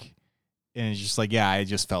back and is just like, yeah, I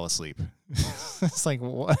just fell asleep. It's like,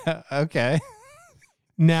 what? Okay.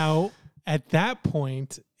 Now, at that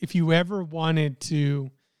point, if you ever wanted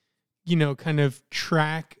to, kind of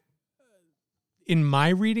track in my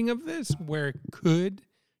reading of this where it could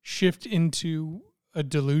shift into a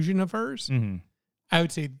delusion of hers, I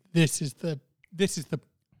would say this is the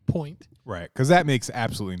point. Right. Because that makes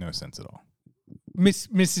absolutely no sense at all.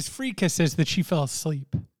 Mrs. Friedka says that she fell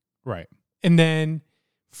asleep. Right. And then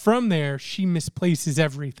from there, she misplaces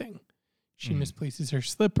everything. She misplaces her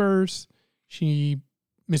slippers. She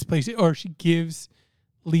misplaces, or she gives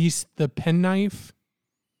Lise the penknife.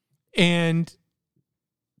 And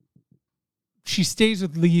she stays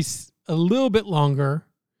with Lise a little bit longer,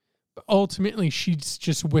 but ultimately she's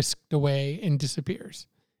just whisked away and disappears.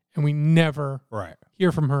 And we never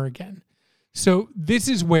hear from her again. So this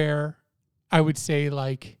is where I would say,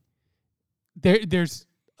 like, there's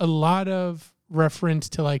a lot of reference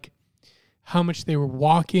to, like, how much they were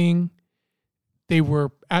walking. They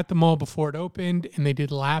were at the mall before it opened, and they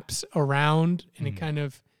did laps around, and it kind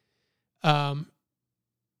of,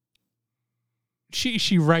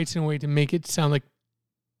 she writes in a way to make it sound like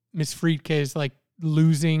Miss Friedka is, like,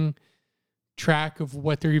 losing track of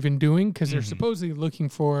what they're even doing, because they're supposedly looking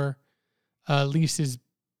for Lisa's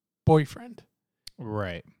boyfriend.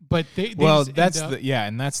 Right. But they well, just that's end up,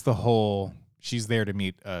 and that's the whole, she's there to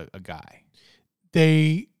meet a guy.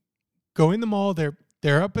 They go in the mall. They're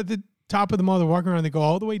up at the top of the mall. They're walking around. They go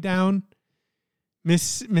all the way down.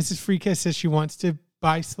 Mrs. Friedka says she wants to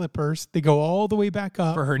buy slippers. They go all the way back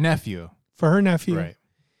up For her nephew. Right.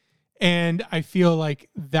 And I feel like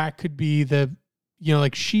that could be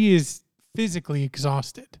like, she is physically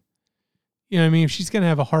exhausted. You know what I mean? If she's going to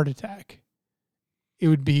have a heart attack, it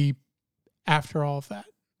would be after all of that.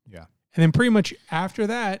 Yeah. And then pretty much after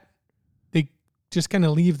that, they just kind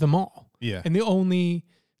of leave the mall. Yeah. And the only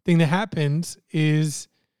thing that happens is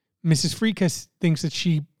Mrs. Friedka thinks that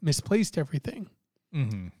she misplaced everything.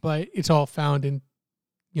 But it's all found, and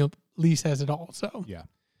Lise has it all. So yeah.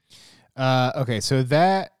 Okay,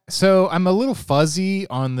 so I'm a little fuzzy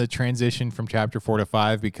on the transition from chapter 4 to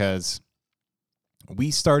 5 because we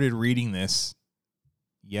started reading this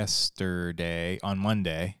yesterday on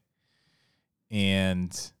Monday,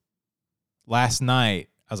 and last night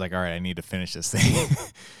I was like, all right, I need to finish this thing.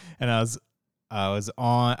 And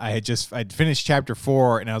I'd finished chapter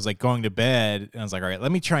 4, and I was like going to bed, and I was like, all right,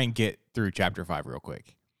 let me try and get through chapter 5 real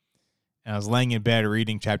quick. And I was laying in bed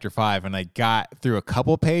reading chapter 5, and I got through a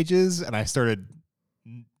couple pages, and I started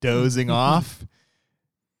dozing off.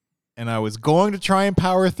 And I was going to try and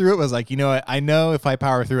power through it. I was like, you know what? I know if I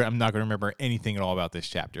power through it, I'm not going to remember anything at all about this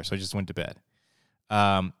chapter. So I just went to bed.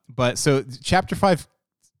 But so chapter 5,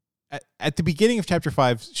 at the beginning of chapter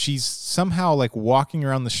 5, she's somehow like walking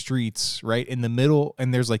around the streets, right in the middle,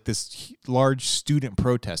 and there's like this large student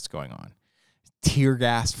protest going on. Tear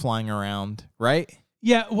gas flying around, right?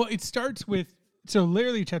 Yeah, well, it starts with, so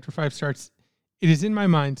literally chapter 5 starts, "It is in my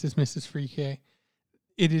mind," says Mrs. Friedka,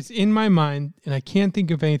 "it is in my mind, and I can't think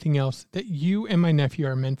of anything else, that you and my nephew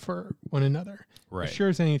are meant for one another. Right. As sure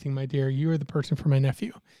as anything, my dear, you are the person for my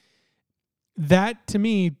nephew." That, to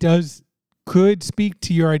me, could speak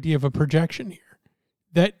to your idea of a projection here.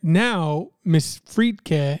 That now Miss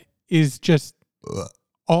Friedka is just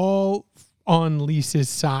all on Lisa's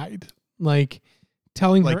side. Like,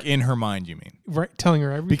 telling her, Like in her mind, you mean? right, telling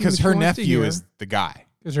her everything Because that she her wants to nephew hear, is the guy.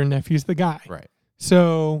 because her nephew's the guy. Right.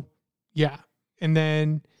 So, yeah. And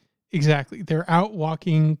then, exactly, they're out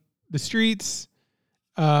walking the streets,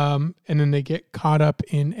 and then they get caught up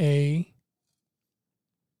in a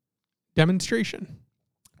demonstration.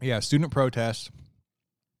 Yeah, student protest.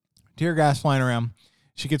 Tear gas flying around.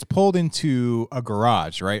 She gets pulled into a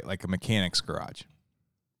garage, right? Like a mechanic's garage.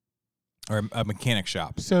 Or a mechanic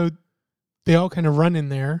shop. So they all kind of run in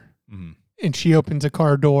there, and she opens a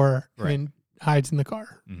car door and hides in the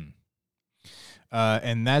car.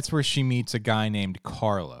 And that's where she meets a guy named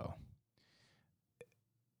Carlo.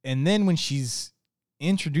 And then when she's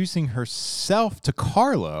introducing herself to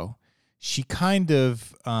Carlo, she she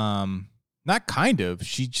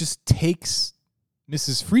just takes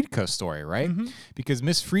Mrs. Friedka's story, right? Because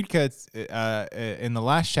Miss Friedka, in the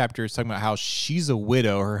last chapter, is talking about how she's a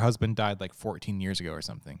widow. Her husband died like 14 years ago or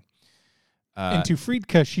something. And to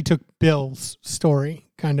Friedka, she took Bill's story,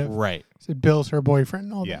 kind of. Right. Said Bill's her boyfriend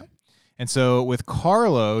and all that. And so with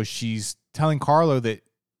Carlo, she's telling Carlo that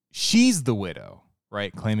she's the widow,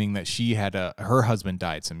 right? Claiming that she had her husband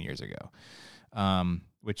died some years ago,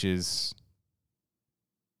 which is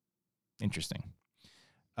interesting.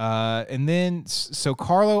 And then, so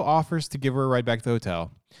Carlo offers to give her a ride back to the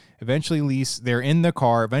hotel. Eventually, they're in the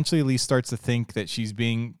car. Eventually, Elise starts to think that she's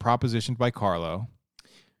being propositioned by Carlo.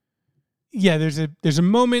 Yeah, there's a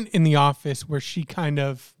moment in the office where she kind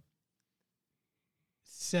of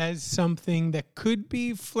says something that could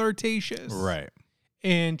be flirtatious. Right.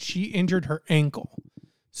 And she injured her ankle.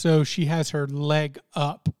 So she has her leg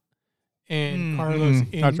up. And Carlo's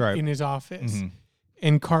in his office. Mm-hmm.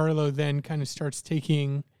 And Carlo then kind of starts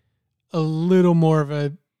taking a little more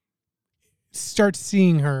of starts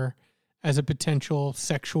seeing her as a potential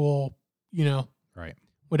sexual, right,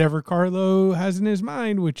 whatever Carlo has in his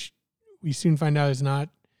mind, which we soon find out is not,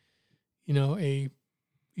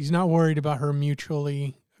 he's not worried about her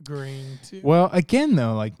mutually agreeing to. Well, again,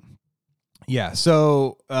 though, like, yeah,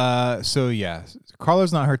 so yeah,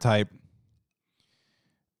 Carlo's not her type.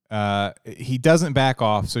 He doesn't back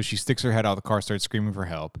off, so she sticks her head out of the car, starts screaming for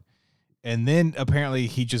help. And then apparently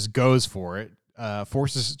he just goes for it,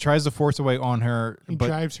 tries to force away on her. He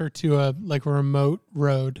drives her to a remote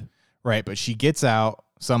road. Right, but she gets out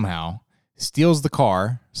somehow, steals the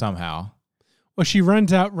car somehow. Well, she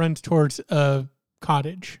runs towards a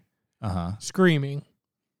cottage, screaming.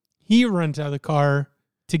 He runs out of the car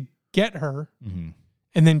to get her,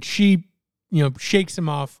 and then she, shakes him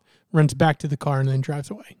off, runs back to the car, and then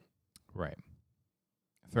drives away. Right.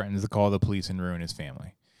 Threatens to call the police and ruin his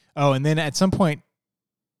family. Oh, and then at some point,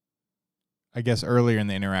 I guess earlier in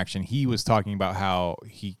the interaction, he was talking about how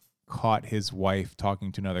he caught his wife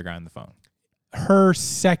talking to another guy on the phone. Her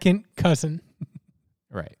second cousin.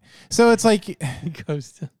 Right. So it's like he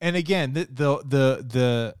goes to, and again,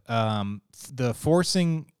 the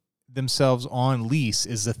forcing themselves on lease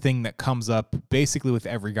is the thing that comes up basically with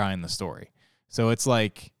every guy in the story. So it's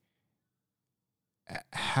like,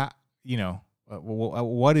 how,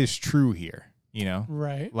 what is true here?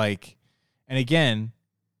 Right. Like, and again,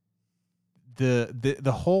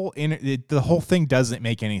 the whole thing doesn't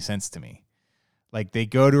make any sense to me. Like, they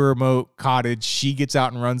go to a remote cottage, she gets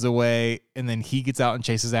out and runs away, and then he gets out and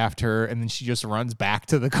chases after her, and then she just runs back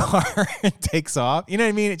to the car and takes off. You know what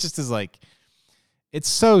I mean? It just is like, it's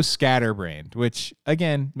so scatterbrained, which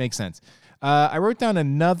again makes sense. I wrote down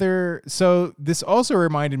another. So this also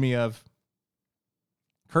reminded me of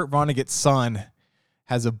Kurt Vonnegut's son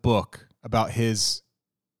has a book about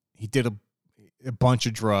he did a bunch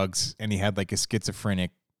of drugs and he had like a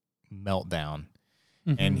schizophrenic meltdown.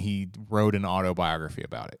 And he wrote an autobiography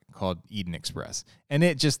about it called Eden Express. And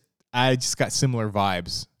I just got similar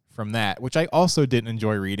vibes from that, which I also didn't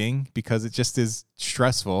enjoy reading because it just is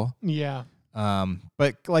stressful. Yeah.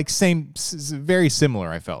 But like very similar,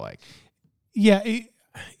 I felt like. Yeah.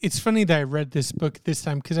 It's funny that I read this book this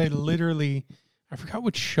time because I forgot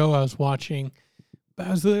which show I was watching, but I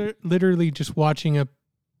was literally just watching a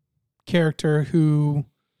character who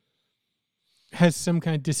has some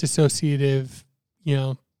kind of disassociative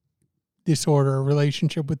disorder,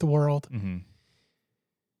 relationship with the world. Mm-hmm.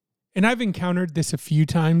 And I've encountered this a few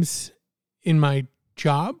times in my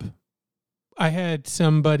job. I had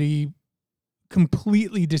somebody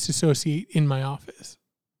completely disassociate in my office.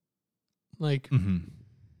 Like,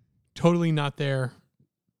 totally not there.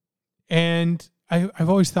 And I've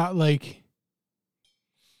always thought, like,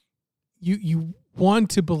 you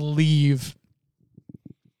want to believe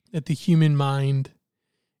that the human mind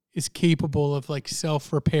is capable of like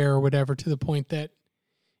self-repair or whatever, to the point that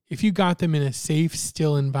if you got them in a safe,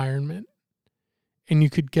 still environment and you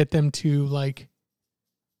could get them to like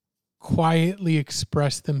quietly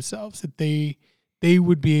express themselves, that they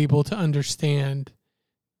would be able to understand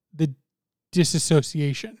the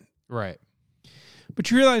disassociation. Right.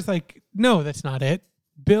 But you realize, like, no, that's not it.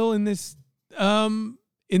 Bill in this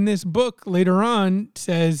book later on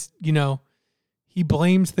says, he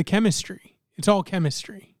blames the chemistry. It's all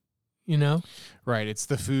chemistry. Right. It's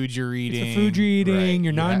the food you're eating. It's the food you're eating. Right.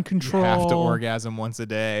 You're not in control. You have to orgasm once a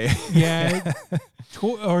day. Yeah.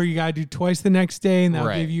 Or you got to do twice the next day, and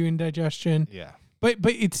that'll give you indigestion. Yeah. But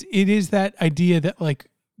it is that idea that, like,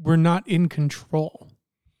 we're not in control.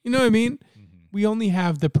 You know what I mean? Mm-hmm. We only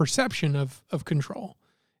have the perception of control.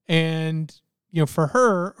 And, for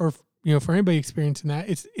her, or, for anybody experiencing that,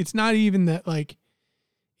 it's not even that, like,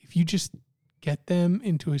 if you just get them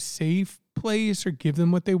into a safe place or give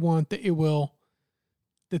them what they want,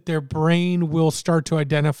 that their brain will start to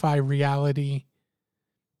identify reality.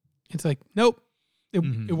 It's like, nope, it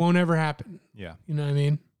won't ever happen. Yeah. You know what I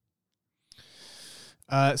mean?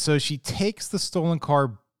 So she takes the stolen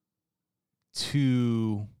car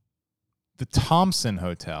to the Thompson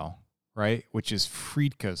Hotel, right? Which is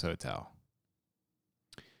Friedke's hotel.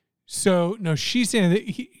 So, no, she's saying that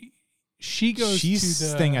she's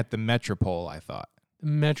staying at the Metropole, I thought. The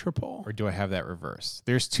Metropole. Or do I have that reversed?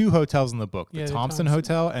 There's 2 hotels in the book, the Thompson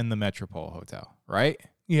Hotel and the Metropole Hotel, right?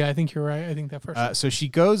 Yeah, I think you're right. I think that first. So she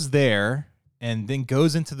goes there and then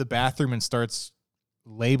goes into the bathroom and starts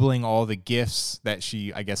labeling all the gifts that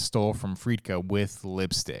she, I guess, stole from Friedka with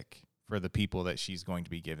lipstick for the people that she's going to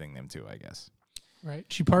be giving them to, I guess. Right.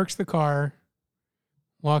 She parks the car,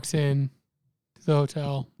 walks in to the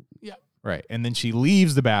hotel. Yeah. Right. And then she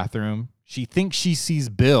leaves the bathroom. She thinks she sees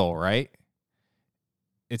Bill, right?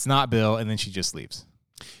 It's not Bill, and then she just leaves.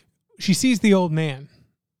 She sees the old man.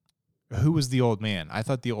 Who was the old man? I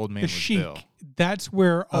thought the old man was Sheik. Bill. That's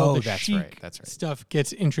where all the that's Sheik right. That's right. stuff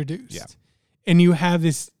gets introduced. Yeah. And you have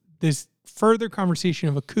this further conversation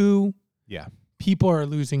of a coup. Yeah. People are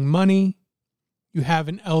losing money. You have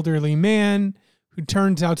an elderly man who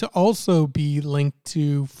turns out to also be linked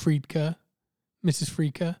to Friedka, Mrs.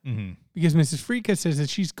 Friedka, because Mrs. Friedka says that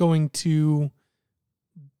she's going to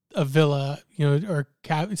a villa, or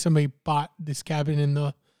somebody bought this cabin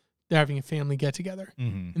they're having a family get together.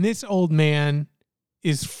 Mm-hmm. And this old man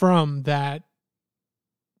is from that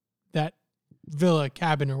villa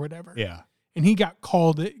cabin or whatever. Yeah. And he got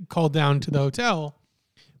called down to the hotel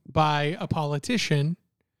by a politician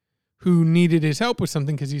who needed his help with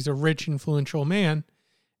something because he's a rich, influential man.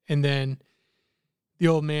 And then the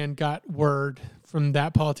old man got word from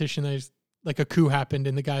that politician that like a coup happened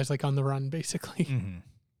and the guy's like on the run, basically. Mm-hmm.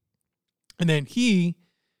 And then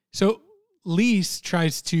Lise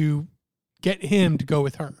tries to get him to go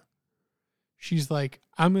with her. She's like,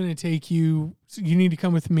 I'm going to take you. So you need to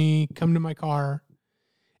come with me. Come to my car.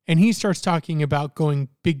 And he starts talking about going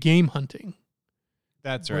big game hunting.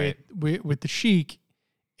 That's right. With the Sheik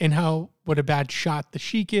and what a bad shot the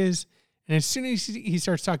Sheik is. And as soon as he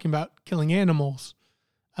starts talking about killing animals,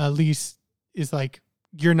 Lise is like,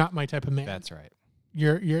 you're not my type of man. That's right.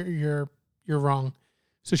 You're wrong.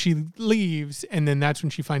 So she leaves, and then that's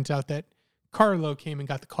when she finds out that Carlo came and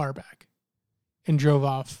got the car back and drove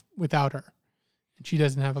off without her. And she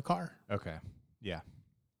doesn't have a car. Okay. Yeah.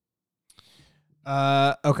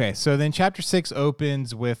 Okay, so then chapter 6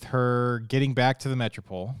 opens with her getting back to the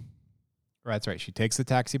Metropole. That's right. She takes the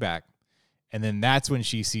taxi back. And then that's when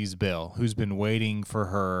she sees Bill, who's been waiting for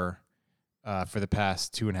her for the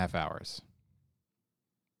past 2.5 hours.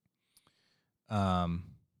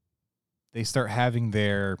 They start having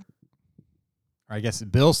Bill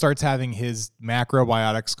starts having his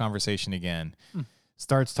macrobiotics conversation again.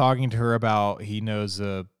 Starts talking to her about he knows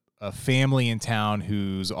a family in town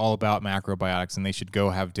who's all about macrobiotics and they should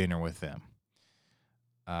go have dinner with them.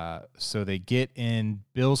 So they get in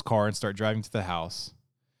Bill's car and start driving to the house.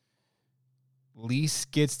 Lise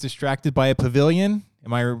gets distracted by a pavilion.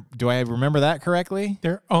 Do I remember that correctly?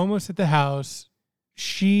 They're almost at the house.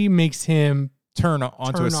 She makes him turn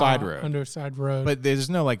onto a side road. Onto a side road. But there's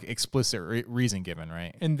no explicit reason given,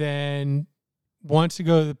 right? And then wants to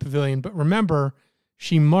go to the pavilion. But remember,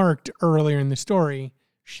 she marked earlier in the story,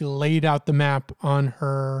 she laid out the map on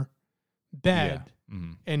her bed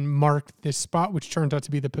and marked this spot, which turns out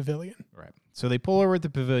to be the pavilion. Right. So they pull over at the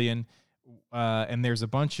pavilion, and there's a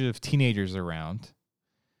bunch of teenagers around.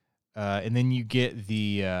 And then you get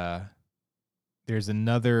there's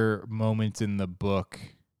another moment in the book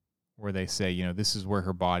where they say, this is where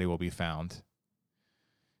her body will be found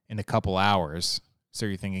in a couple hours. So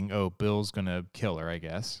you're thinking, oh, Bill's going to kill her, I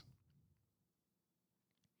guess.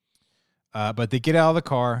 But they get out of the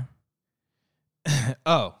car.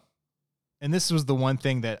 Oh, and this was the one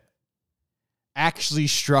thing that actually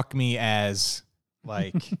struck me as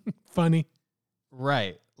funny.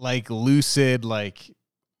 Right. Lucid,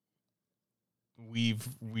 we've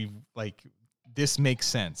this makes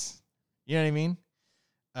sense. You know what I mean?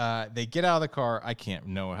 They get out of the car. I don't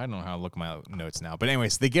know how to look at my notes now. But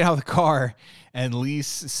anyways, they get out of the car and Lise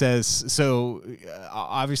says,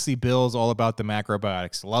 obviously Bill's all about the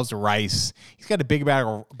macrobiotics, loves rice. He's got a big bag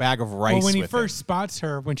of rice. Well, when he first spots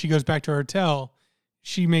her, when she goes back to her hotel,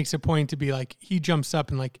 she makes a point to be like, he jumps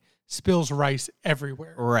up and spills rice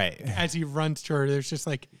everywhere. Right. As he runs to her, there's just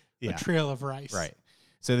a trail of rice. Right.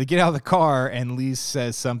 So they get out of the car and Lise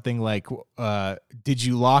says something like, did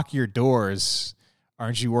you lock your doors?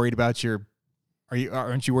 Aren't you worried about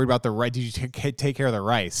aren't you worried about the rice? Did you take care of the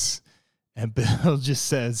rice? And Bill just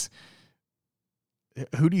says,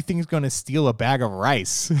 who do you think is going to steal a bag of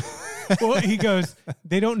rice? Well, he goes,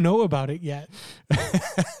 they don't know about it yet.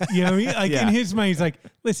 You know what I mean? In his mind, he's like,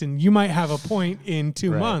 listen, you might have a point in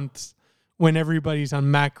 2 months when everybody's on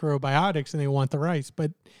macrobiotics and they want the rice.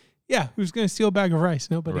 But yeah, who's going to steal a bag of rice?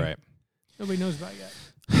 Nobody. Right. Nobody knows about it yet.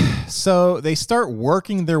 So they start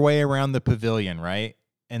working their way around the pavilion, right?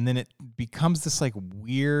 And then it becomes this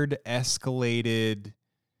weird escalated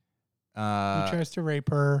He tries to rape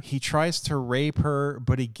her. He tries to rape her,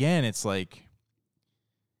 but again, it's like,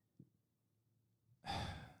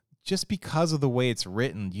 just because of the way it's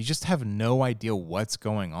written, you just have no idea what's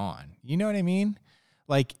going on. You know what I mean?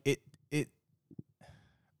 Like it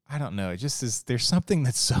I don't know. It just is, there's something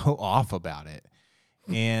that's so off about it.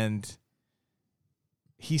 And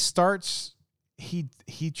he tries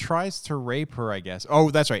to rape her, I guess.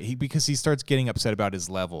 Oh, that's right. Because he starts getting upset about his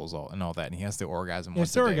levels and all that, and he has the orgasm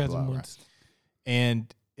once a day. Orgasm once.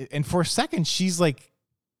 And for a second, she's like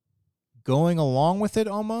going along with it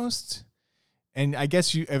almost. And I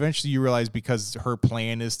guess eventually you realize because her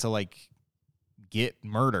plan is to like get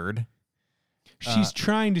murdered. She's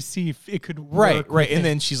trying to see if it could work. Right. And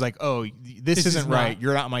then she's like, "Oh, this isn't right.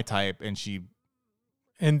 You're not my type." And she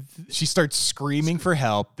starts screaming for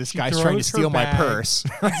help. This guy's trying to steal my purse.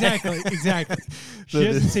 Exactly. She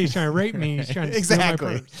doesn't say he's trying to rape me. He's trying to steal my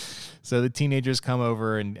purse. So the teenagers come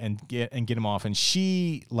over and get him off, and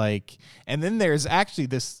she like, and then there's actually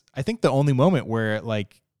this, I think the only moment where it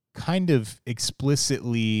like kind of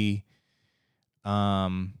explicitly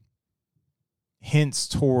hints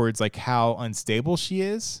towards like how unstable she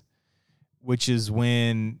is, which is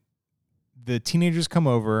when the teenagers come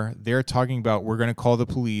over. They're talking about, we're going to call the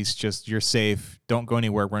police, just you're safe, don't go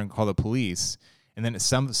anywhere, we're going to call the police. And then it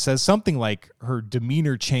says something like her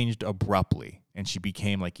demeanor changed abruptly and she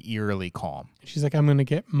became like eerily calm. She's like, I'm going to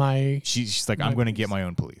get my... She's like, I'm going to get my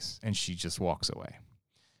own police. And she just walks away.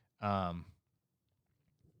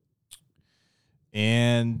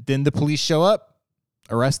 And then the police show up,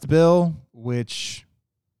 arrest Bill, which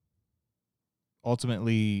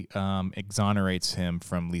ultimately exonerates him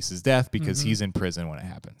from Lisa's death because he's in prison when it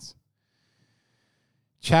happens.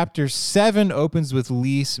 Chapter 7 opens with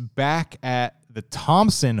Lise back at the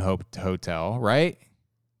Thompson Hotel, right?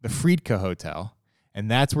 The Friedka Hotel. And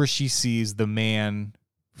that's where she sees the man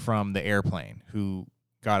from the airplane who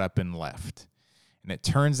got up and left. And it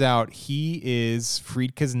turns out he is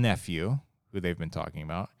Friedka's nephew, who they've been talking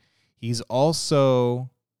about. He's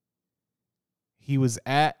also... He was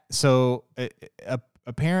at... So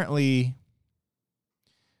apparently...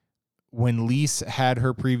 when Lise had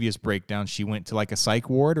her previous breakdown, she went to like a psych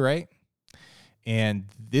ward, right? And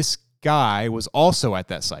this guy was also at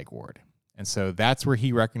that psych ward. And so that's where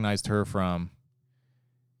he recognized her from.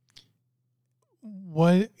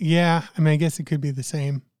 What? Yeah. I mean, I guess it could be the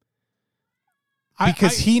same.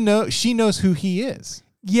 Because she knows who he is.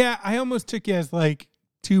 Yeah. I almost took it as like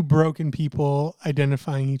two broken people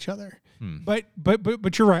identifying each other. But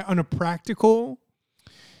you're right. On a practical...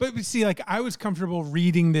 But see, like I was comfortable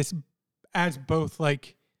reading this as both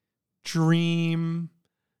like dream,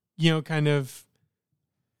 kind of,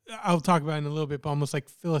 I'll talk about it in a little bit, but almost like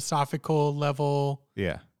philosophical level,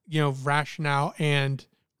 rationale and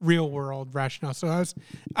real world rationale. So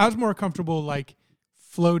I was more comfortable like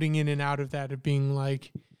floating in and out of that, of being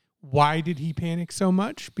like, why did he panic so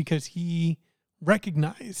much? Because he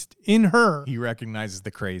recognized in her. He recognizes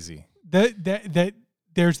the crazy. That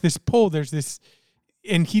there's this pull, there's this,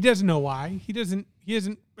 and he doesn't know why. He doesn't,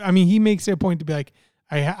 I mean, he makes it a point to be like,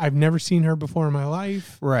 I've never seen her before in my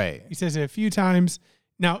life. Right. He says it a few times.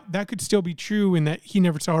 Now, that could still be true in that he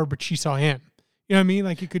never saw her, but she saw him. You know what I mean?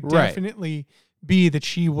 Like, it could definitely be that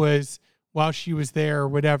she was, while she was there or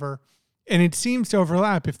whatever. And it seems to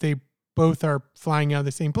overlap if they both are flying out of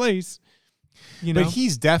the same place. But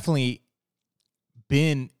he's definitely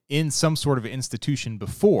been in some sort of institution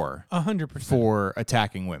before. 100%. For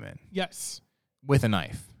attacking women. Yes. With a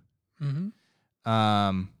knife. Mm-hmm.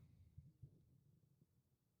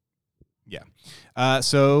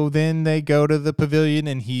 So then they go to the pavilion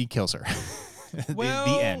and he kills her. Well,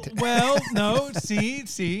 the end. Well, no,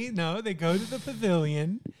 no, they go to the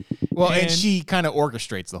pavilion. Well, and she kind of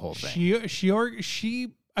orchestrates the whole thing. She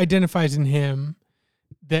identifies in him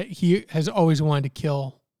that he has always wanted to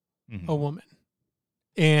kill a woman,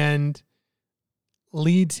 and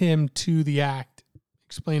leads him to the act,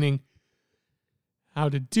 explaining how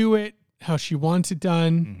to do it, how she wants it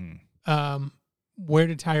done, where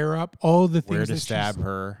to tie her up, all the things, where to stab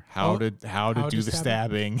her, how to do the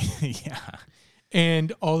stabbing,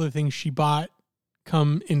 and all the things she bought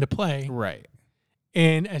come into play. Right.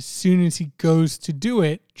 And as soon as he goes to do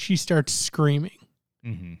it, she starts screaming.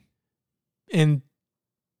 And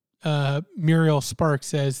Muriel Sparks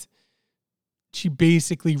says she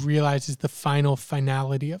basically realizes the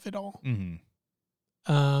finality of it all. He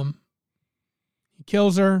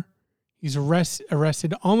kills her. He's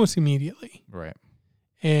arrested almost immediately. Right.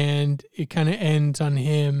 And it kind of ends on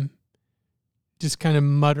him just kind of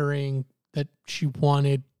muttering that she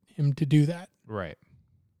wanted him to do that. Right.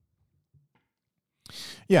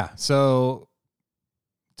 Yeah. So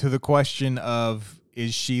to the question of,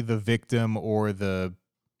 is she the victim or the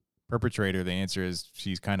perpetrator? The answer is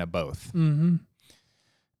she's kind of both. Mm-hmm.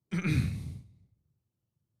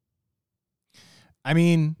 I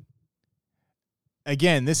mean,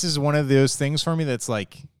 again, this is one of those things for me that's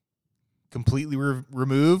like completely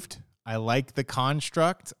removed. I like the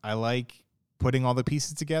construct. I like putting all the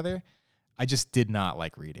pieces together. I just did not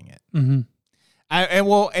like reading it. Mm-hmm.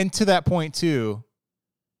 And to that point too,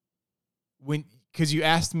 because you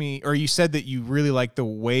asked me, or you said that you really like the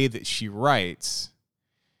way that she writes,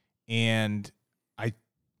 and I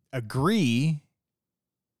agree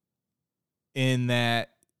in that,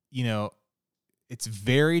 you know, it's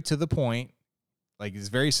very to the point, like it's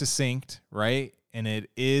very succinct, right? And it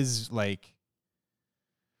is like,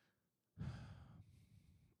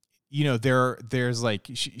 you know, there's like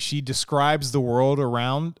she describes the world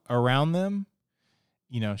around them.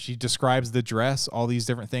 You know, she describes the dress, all these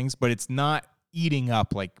different things, but it's not eating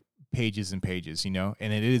up like pages and pages, you know,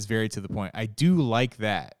 and it is very to the point. I do like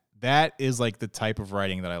that. That is like the type of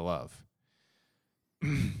writing that I love.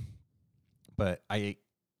 But I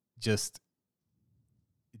just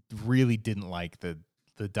really didn't like the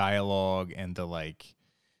dialogue and the like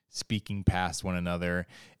speaking past one another.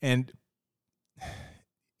 And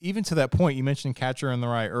even to that point, you mentioned Catcher in the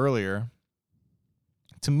Rye earlier.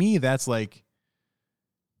 To me, that's like,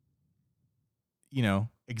 you know,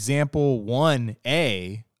 example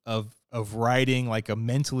 1A of writing like a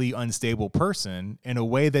mentally unstable person in a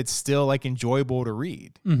way that's still like enjoyable to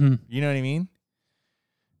read. Mm-hmm. You know what I mean?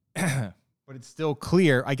 But it's still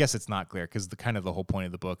clear. I guess it's not clear because the whole point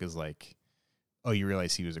of the book is like, oh, you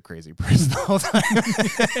realize he was a crazy person the whole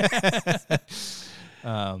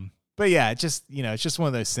time. But yeah, it's just, you know, it's just one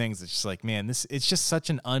of those things. It's just like, man, it's just such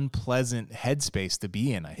an unpleasant headspace to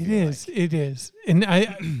be in. It is.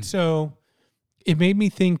 And so it made me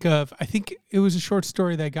think of, I think it was a short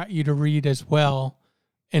story that got you to read as well.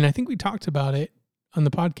 And I think we talked about it on the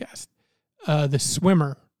podcast. The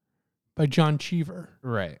Swimmer by John Cheever.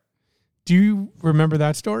 Right. Do you remember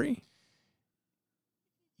that story?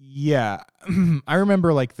 Yeah. I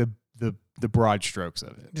remember like the broad strokes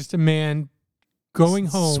of it. Just a man going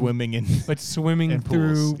home, swimming in through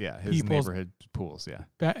pools. Yeah, his people's neighborhood pools. Yeah,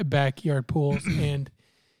 backyard pools, and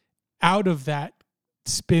out of that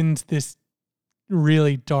spins this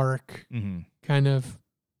really dark, kind of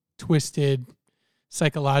twisted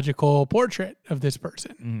psychological portrait of this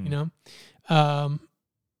person. You know,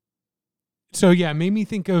 so yeah, it made me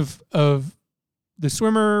think of The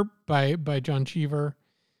Swimmer by John Cheever.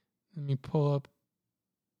 Let me pull up.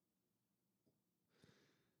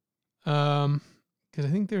 Because I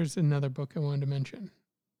think there's another book I wanted to mention.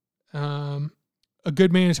 A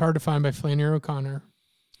Good Man is Hard to Find by Flannery O'Connor.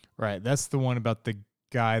 Right. That's the one about the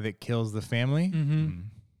guy that kills the family. Mm-hmm.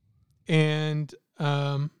 And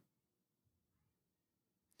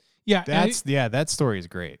yeah, that story is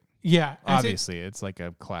great. Yeah, obviously it's like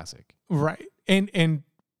a classic. Right. And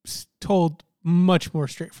told much more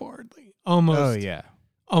straightforwardly. Almost. Oh yeah.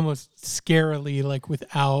 Almost scarily, like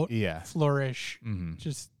without flourish. Mm-hmm.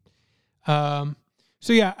 Just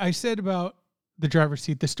so yeah, I said about the driver's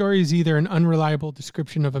seat, the story is either an unreliable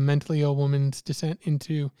description of a mentally ill woman's descent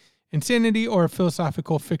into insanity or a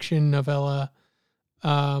philosophical fiction novella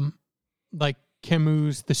like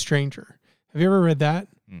Camus' The Stranger. Have you ever read that?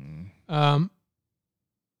 Mm-mm.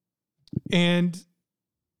 And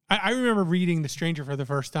I remember reading The Stranger for the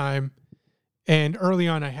first time, and early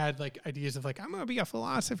on I had like ideas of like, I'm going to be a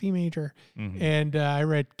philosophy major. Mm-hmm. And I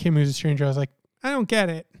read Camus' The Stranger. I was like, I don't get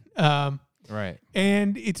it. Right.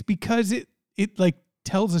 And it's because it like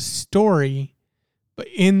tells a story, but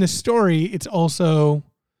in the story, it's also,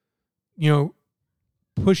 you know,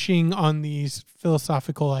 pushing on these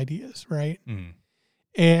philosophical ideas. Right. Mm.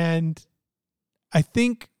 And I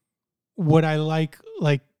think what I like,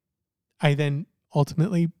 I then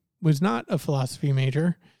ultimately was not a philosophy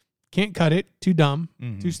major. Can't cut it. Too dumb,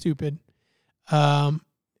 too stupid. But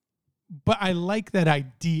I like that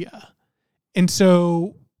idea. And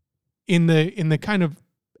so in the kind of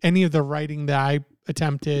any of the writing that I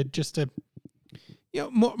attempted just to, you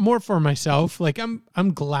know, more for myself, like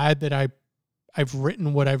I'm glad that I've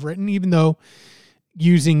written what I've written, even though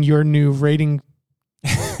using your new rating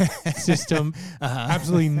system,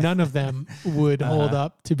 absolutely none of them would hold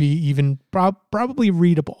up to be even probably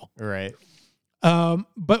readable. Right.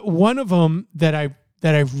 But one of them that I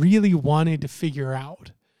really wanted to figure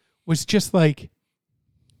out was just like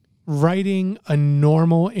writing a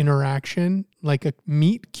normal interaction, like a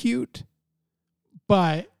meet cute,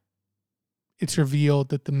 but it's revealed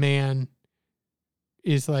that the man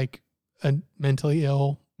is like a mentally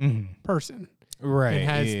ill person. Right. And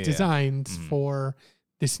has designs for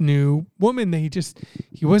this new woman that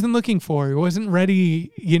he wasn't looking for. He wasn't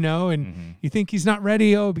ready, and you think he's not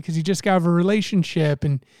ready, because he just got out of a relationship,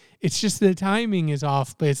 and it's just the timing is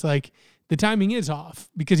off. But it's like the timing is off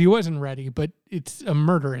because he wasn't ready, but it's a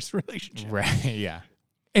murderous relationship. Right. Yeah.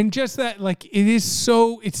 And just that, like, it's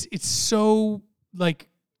so like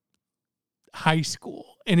high school,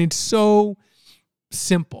 and it's so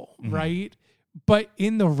simple, right? But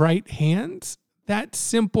in the right hands, that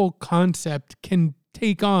simple concept can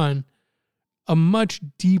take on a much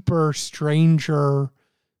deeper, stranger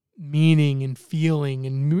meaning and feeling.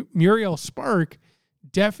 And Muriel Spark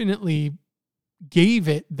definitely gave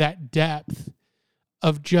it that depth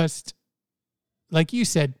of just, like you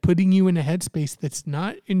said, putting you in a headspace that's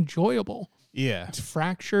not enjoyable. Yeah. It's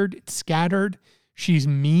fractured, it's scattered. She's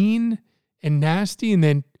mean and nasty, and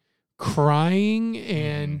then crying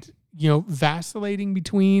and, vacillating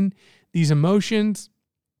between these emotions,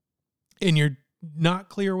 and you're not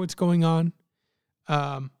clear what's going on.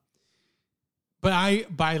 But I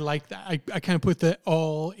like that. I kind of put that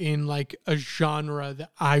all in like a genre that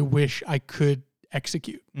I wish I could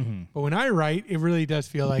execute. Mm-hmm. But when I write, it really does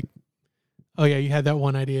feel like, oh yeah, you had that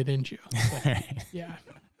one idea, didn't you? Like, yeah,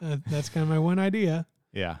 that's kind of my one idea.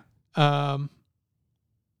 Yeah. Yeah.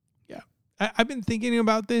 I've been thinking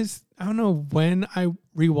about this. I don't know when I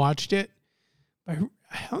rewatched it. I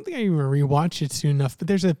don't think I even rewatched it soon enough. But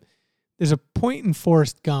there's a point in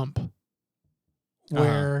Forrest Gump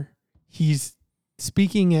where he's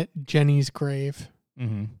speaking at Jenny's grave.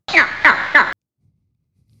 Mm-hmm.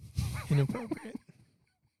 Inappropriate.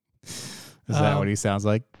 Is that what he sounds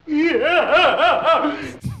like? Yeah.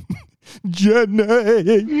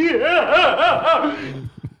 Jenny. Yeah.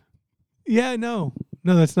 Yeah. No,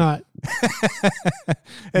 that's not.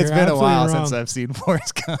 It's You're been a while absolutely since wrong. I've seen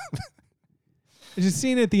Forrest Gump. There's a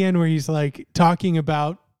scene at the end where he's like talking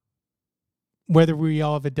about whether we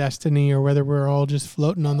all have a destiny or whether we're all just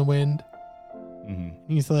floating on the wind.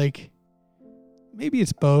 Mm-hmm. He's like, maybe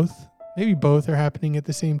it's both. Maybe both are happening at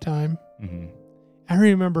the same time. Mm-hmm. I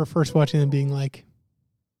remember first watching them being like,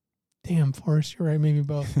 damn, Forrest, you're right. Maybe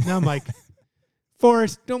both. Now I'm like,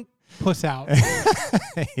 Forrest, don't puss out.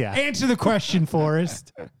 Yeah. Answer the question,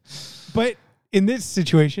 Forrest. But in this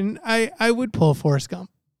situation, I would pull Forrest Gump.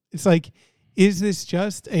 It's like, is this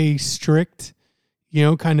just a strict,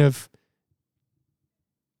 kind of,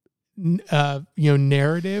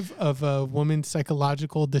 narrative of a woman's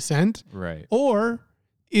psychological descent? Right. Or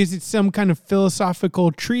is it some kind of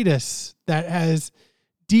philosophical treatise that has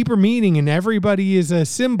deeper meaning and everybody is a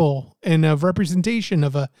symbol and a representation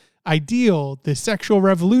of a ideal, the sexual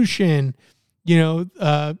revolution,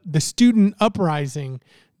 the student uprising,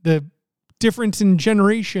 the difference in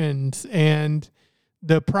generations, and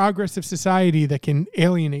the progress of society that can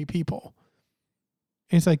alienate people?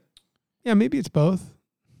 And it's like, yeah, maybe it's both.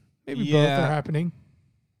 Maybe both are happening.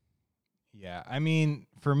 Yeah. I mean,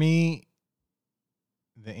 for me,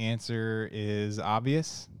 the answer is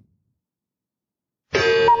obvious.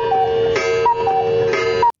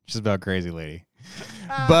 Just about Crazy Lady.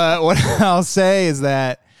 But what I will say is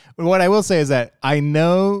that I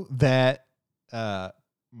know that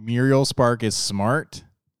Muriel Spark is smart,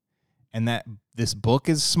 and that this book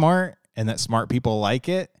is smart, and that smart people like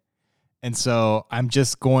it. And so I'm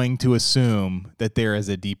just going to assume that there is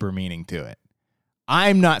a deeper meaning to it.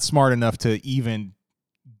 I'm not smart enough to even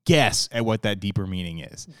guess at what that deeper meaning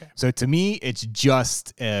is. Okay. So to me, it's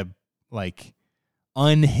just a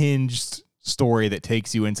unhinged story that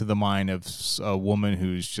takes you into the mind of a woman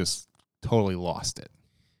who's just totally lost it.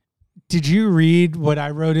 Did you read what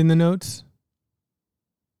I wrote in the notes?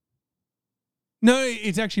 No,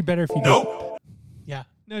 it's actually better if you didn't. Yeah.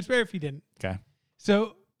 No, it's better if you didn't. Okay.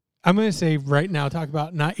 So I'm going to say right now, talk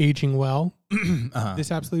about not aging well.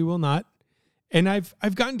 This absolutely will not. And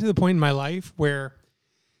I've gotten to the point in my life where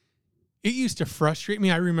it used to frustrate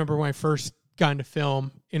me. I remember when I first got into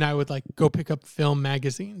film, and I would go pick up film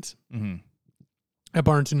magazines at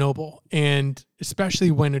Barnes & Noble. And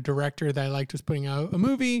especially when a director that I liked was putting out a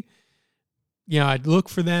movie, I'd look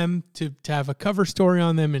for them to have a cover story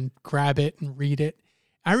on them and grab it and read it.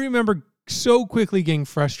 I remember so quickly getting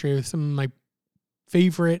frustrated with some of my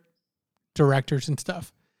favorite directors and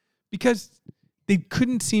stuff because they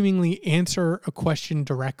couldn't seemingly answer a question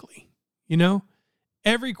directly.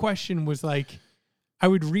 Every question was like, I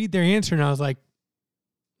would read their answer and I was like,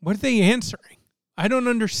 what are they answering? I don't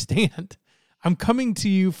understand. I'm coming to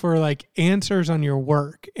you for answers on your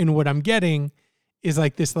work, and what I'm getting is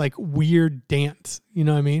this weird dance. You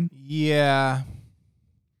know what I mean? Yeah.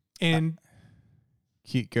 And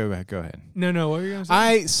go ahead. No, what were you gonna say?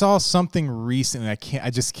 I saw something recently. I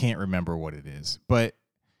just can't remember what it is, but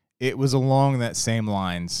it was along that same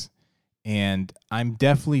lines. And I'm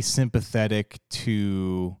definitely sympathetic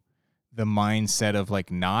to the mindset of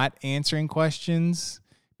like not answering questions,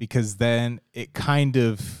 because then it kind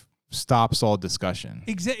of stops all discussion.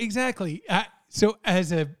 Exactly. So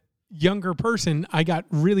as a younger person, I got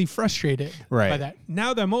really frustrated by that.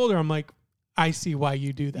 Now that I'm older, I'm like, I see why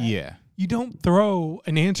you do that. Yeah. You don't throw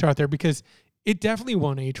an answer out there because it definitely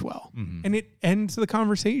won't age well. Mm-hmm. And it ends the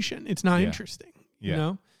conversation. It's not interesting, Yeah. you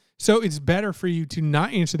know? So it's better for you to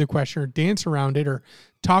not answer the question or dance around it or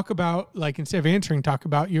talk about, like, instead of answering, talk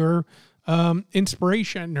about your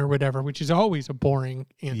inspiration or whatever, which is always a boring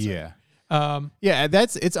answer. Yeah.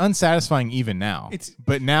 It's unsatisfying even now.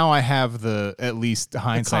 But now I have at least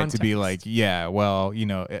hindsight to be like, yeah, well, you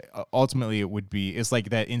know, ultimately it's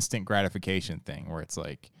like that instant gratification thing where it's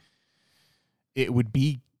like, it would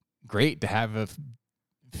be great to have a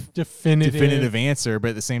definitive answer,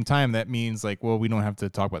 but at the same time, that means like, well, we don't have to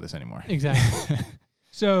talk about this anymore. Exactly.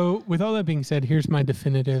 So with all that being said, here's my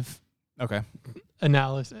definitive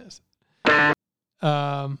analysis.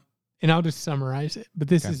 And I'll just summarize it, but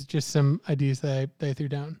this is just some ideas that I threw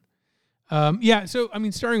down. So, I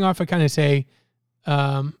mean, starting off, I kind of say,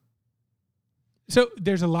 so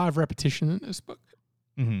there's a lot of repetition in this book.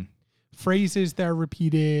 Mm-hmm. Phrases that are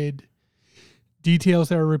repeated, details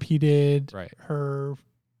that are repeated. Right. Her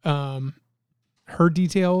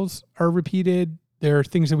details are repeated. There are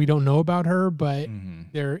things that we don't know about her, but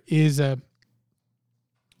there is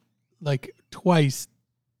twice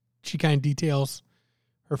she kind of details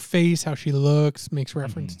her face, how she looks, makes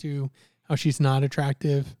reference to how she's not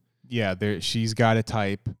attractive. Yeah, she's got a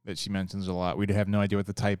type that she mentions a lot. We have no idea what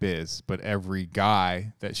the type is, but every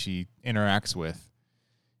guy that she interacts with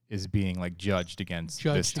is being like judged against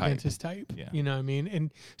his type. Yeah. You know what I mean?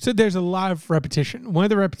 And so there's a lot of repetition. One of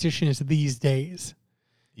the repetition is these days.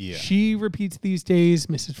 Yeah. She repeats these days.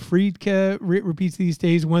 Mrs. Friedke repeats these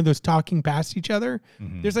days. One of those talking past each other.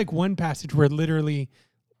 Mm-hmm. There's like one passage where literally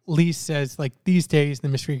Lise says like these days,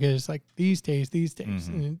 and then Mrs. Friedke is like these days.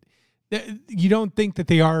 Mm-hmm. And you don't think that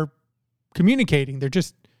they are communicating. They're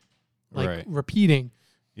just like repeating.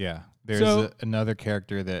 Yeah. There's another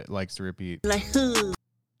character that likes to repeat. Like who?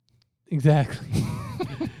 Exactly.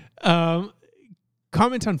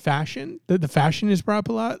 Comment on fashion. The fashion is brought up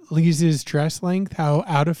a lot. Lisa's dress length, how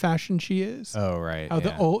out of fashion she is. Oh, right.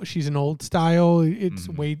 How she's an old style. It's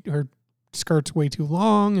her skirt's way too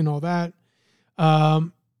long and all that.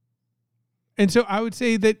 And so I would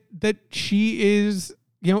say that she is,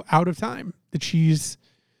 out of time. That she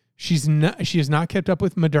has not kept up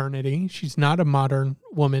with modernity. She's not a modern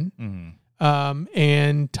woman. Mm-hmm.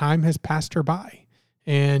 And time has passed her by.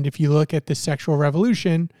 And if you look at the sexual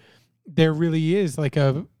revolution, there really is like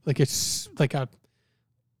a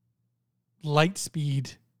light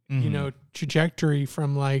speed, trajectory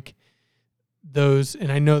from like those.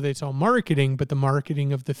 And I know that it's all marketing, but the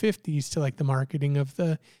marketing of the 50s to like the marketing of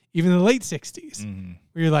even the late 60s,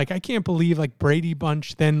 where you're like, I can't believe like Brady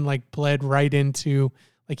Bunch then like bled right into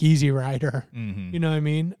like Easy Rider. You know what I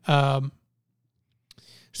mean?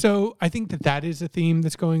 So I think that is a theme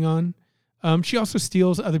that's going on. She also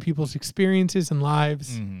steals other people's experiences and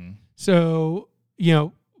lives. Mm-hmm. So,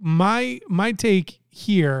 my take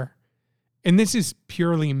here, and this is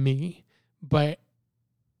purely me, but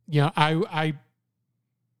I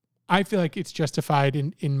feel like it's justified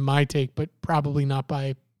in my take, but probably not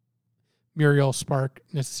by Muriel Spark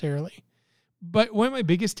necessarily. But one of my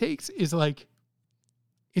biggest takes is like,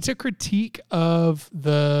 it's a critique of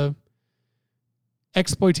the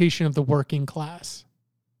exploitation of the working class.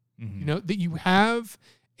 That you have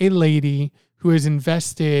a lady who has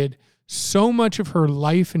invested so much of her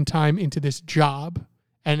life and time into this job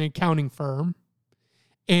at an accounting firm,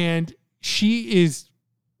 and she is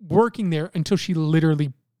working there until she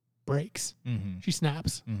literally breaks. Mm-hmm. She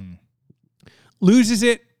snaps, loses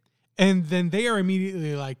it, and then they are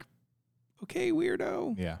immediately like, okay,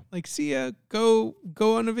 weirdo. Yeah. Like, see ya, go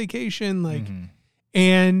on a vacation. Like,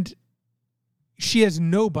 and she has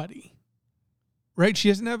nobody. Right? She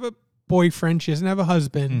doesn't have a boyfriend. She doesn't have a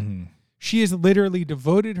husband. Mm-hmm. She has literally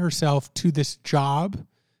devoted herself to this job,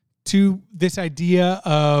 to this idea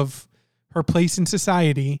of her place in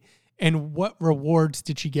society. And what rewards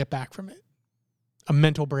did she get back from it? A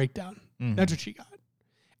mental breakdown. Mm-hmm. That's what she got.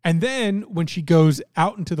 And then when she goes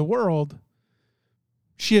out into the world,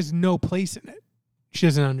 she has no place in it. She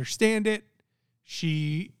doesn't understand it.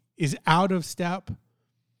 She is out of step.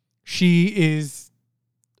 She is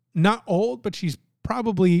not old, but she's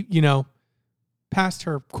probably, past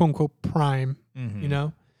her quote unquote prime,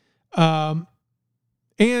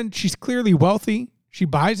 and she's clearly wealthy. She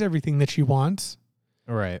buys everything that she wants.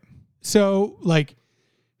 Right. So like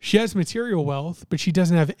She has material wealth, but she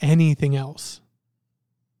doesn't have anything else.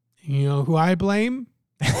 You know who I blame?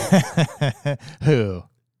 Who?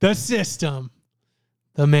 The system.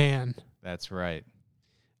 The man. That's right.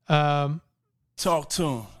 Talk to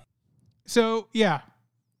him. So, yeah.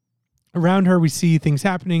 Around her, we see things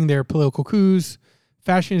happening. There are political coups.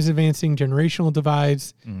 Fashion is advancing. Generational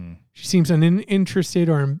divides. Mm-hmm. She seems uninterested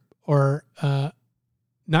or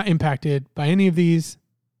not impacted by any of these.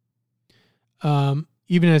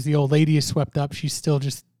 Even as the old lady is swept up, she's still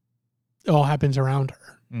just, it all happens around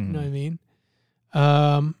her. Mm-hmm. You know what I mean?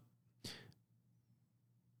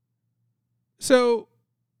 So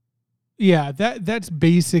yeah, that's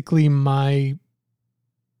basically my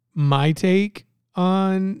take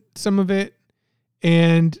on some of it.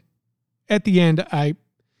 And at the end,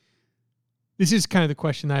 this is kind of the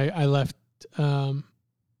question I left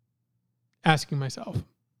asking myself.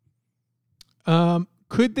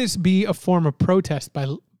 Could this be a form of protest by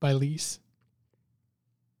Lise?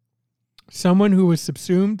 Someone who was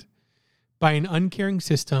subsumed by an uncaring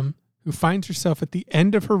system, who finds herself at the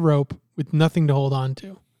end of her rope with nothing to hold on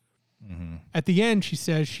to. Mm-hmm. At the end, she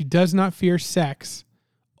says she does not fear sex,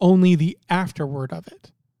 only the afterward of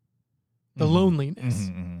it, the loneliness.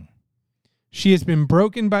 Mm-hmm. She has been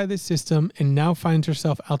broken by the system and now finds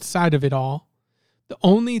herself outside of it all. The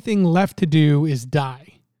only thing left to do is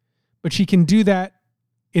die. But she can do that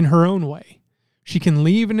in her own way. She can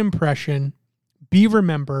leave an impression, be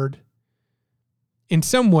remembered. In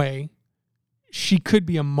some way, she could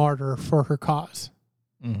be a martyr for her cause.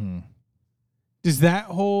 Mm-hmm. Does that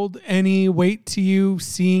hold any weight to you,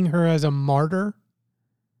 seeing her as a martyr?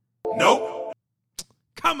 Nope.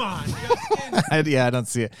 Come on, Justin. Yeah, I don't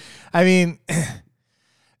see it. I mean,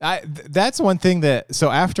 that's one thing that. So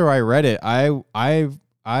after I read it, I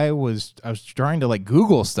was trying to like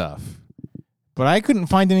Google stuff, but I couldn't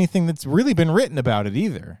find anything that's really been written about it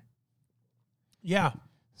either. Yeah.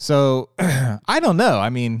 So I don't know. I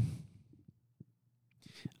mean,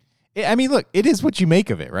 look, it is what you make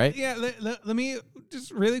of it, right? Yeah, let me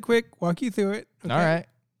just really quick walk you through it. Okay? All right.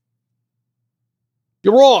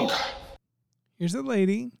 You're wrong. Here's a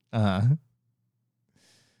lady Uh-huh.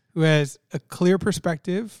 who has a clear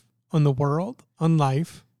perspective on the world, on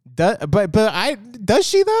life. Does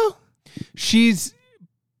she though? She's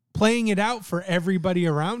playing it out for everybody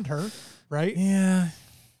around her, right? Yeah.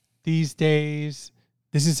 These days,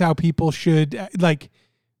 this is how people should, like,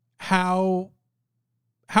 how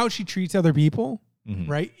she treats other people,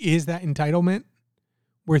 Mm-hmm. right? Is that entitlement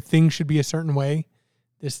where things should be a certain way?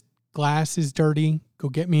 This glass is dirty. Go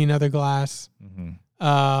get me another glass.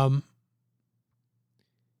 Mm-hmm.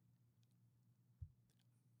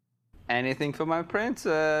 Anything for my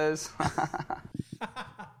princess.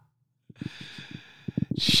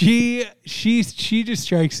 She just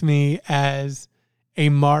strikes me as a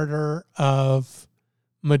martyr of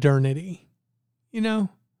modernity. You know?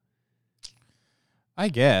 I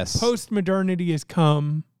guess. Post-modernity has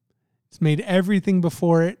come. It's made everything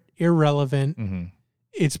before it irrelevant. Mm-hmm.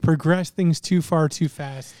 It's progressed things too far, too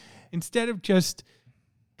fast. Instead of just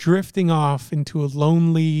drifting off into a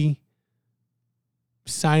lonely,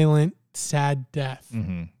 silent, sad death,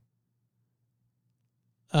 Mm-hmm.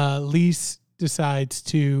 Lise decides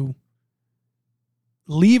to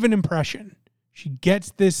leave an impression. She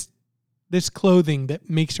gets this clothing that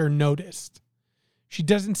makes her noticed. She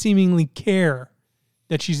doesn't seemingly care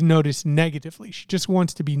that she's noticed negatively. She just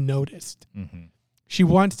wants to be noticed. Mm-hmm. She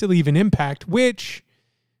wants to leave an impact, which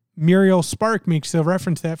Muriel Spark makes a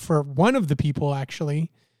reference that for one of the people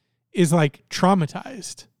actually is like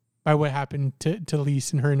traumatized by what happened to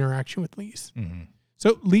Lise and her interaction with Lise. Mm-hmm.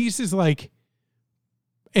 So Lise is like,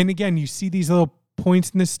 and again, you see these little points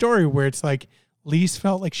in this story where it's like Lise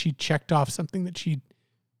felt like she checked off something, that she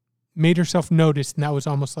made herself noticed, and that was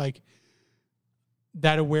almost like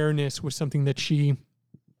that awareness was something that she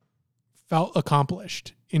felt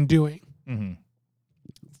accomplished in doing. Mm-hmm.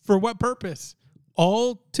 For what purpose?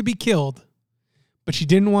 All to be killed. But she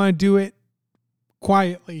didn't want to do it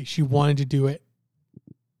quietly. She wanted to do it,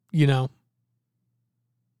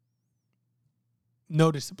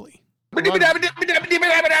 noticeably.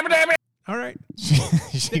 All right.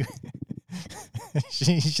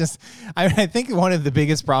 She's just. I think one of the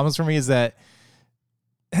biggest problems for me is that,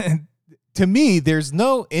 to me, there's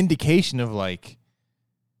no indication of like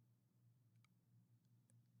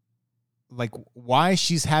why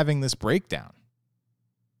she's having this breakdown.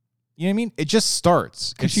 You know what I mean? It just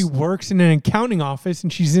starts Because she works in an accounting office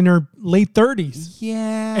and she's in her late 30s.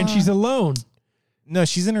 Yeah, And she's alone. no,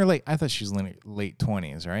 she's in her late. I thought she was in her late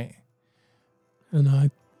 20s, right?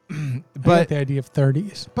 And I but like the idea of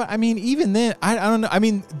 30s. But I mean, even then, I don't know. I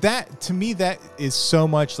mean, that to me, that is so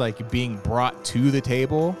much like being brought to the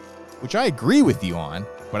table, which I agree with you on,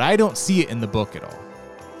 but I don't see it in the book at all.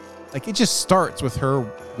 Like, it just starts with her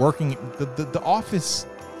working. The office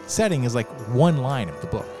setting is like one line of the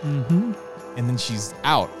book. Mm-hmm. And then she's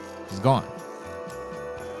out. She's gone.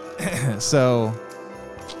 So,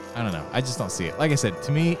 I don't know. I just don't see it. Like I said,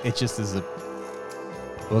 to me, it just is a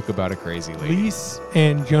book about a crazy lady. Lise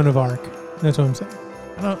and Joan of Arc. That's what I'm saying.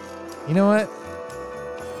 You know what?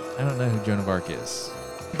 I don't know who Joan of Arc is.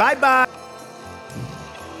 Bye-bye.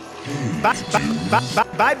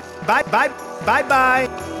 Bye-bye. Bye-bye. Bye-bye.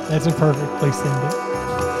 That's a perfect place to end it.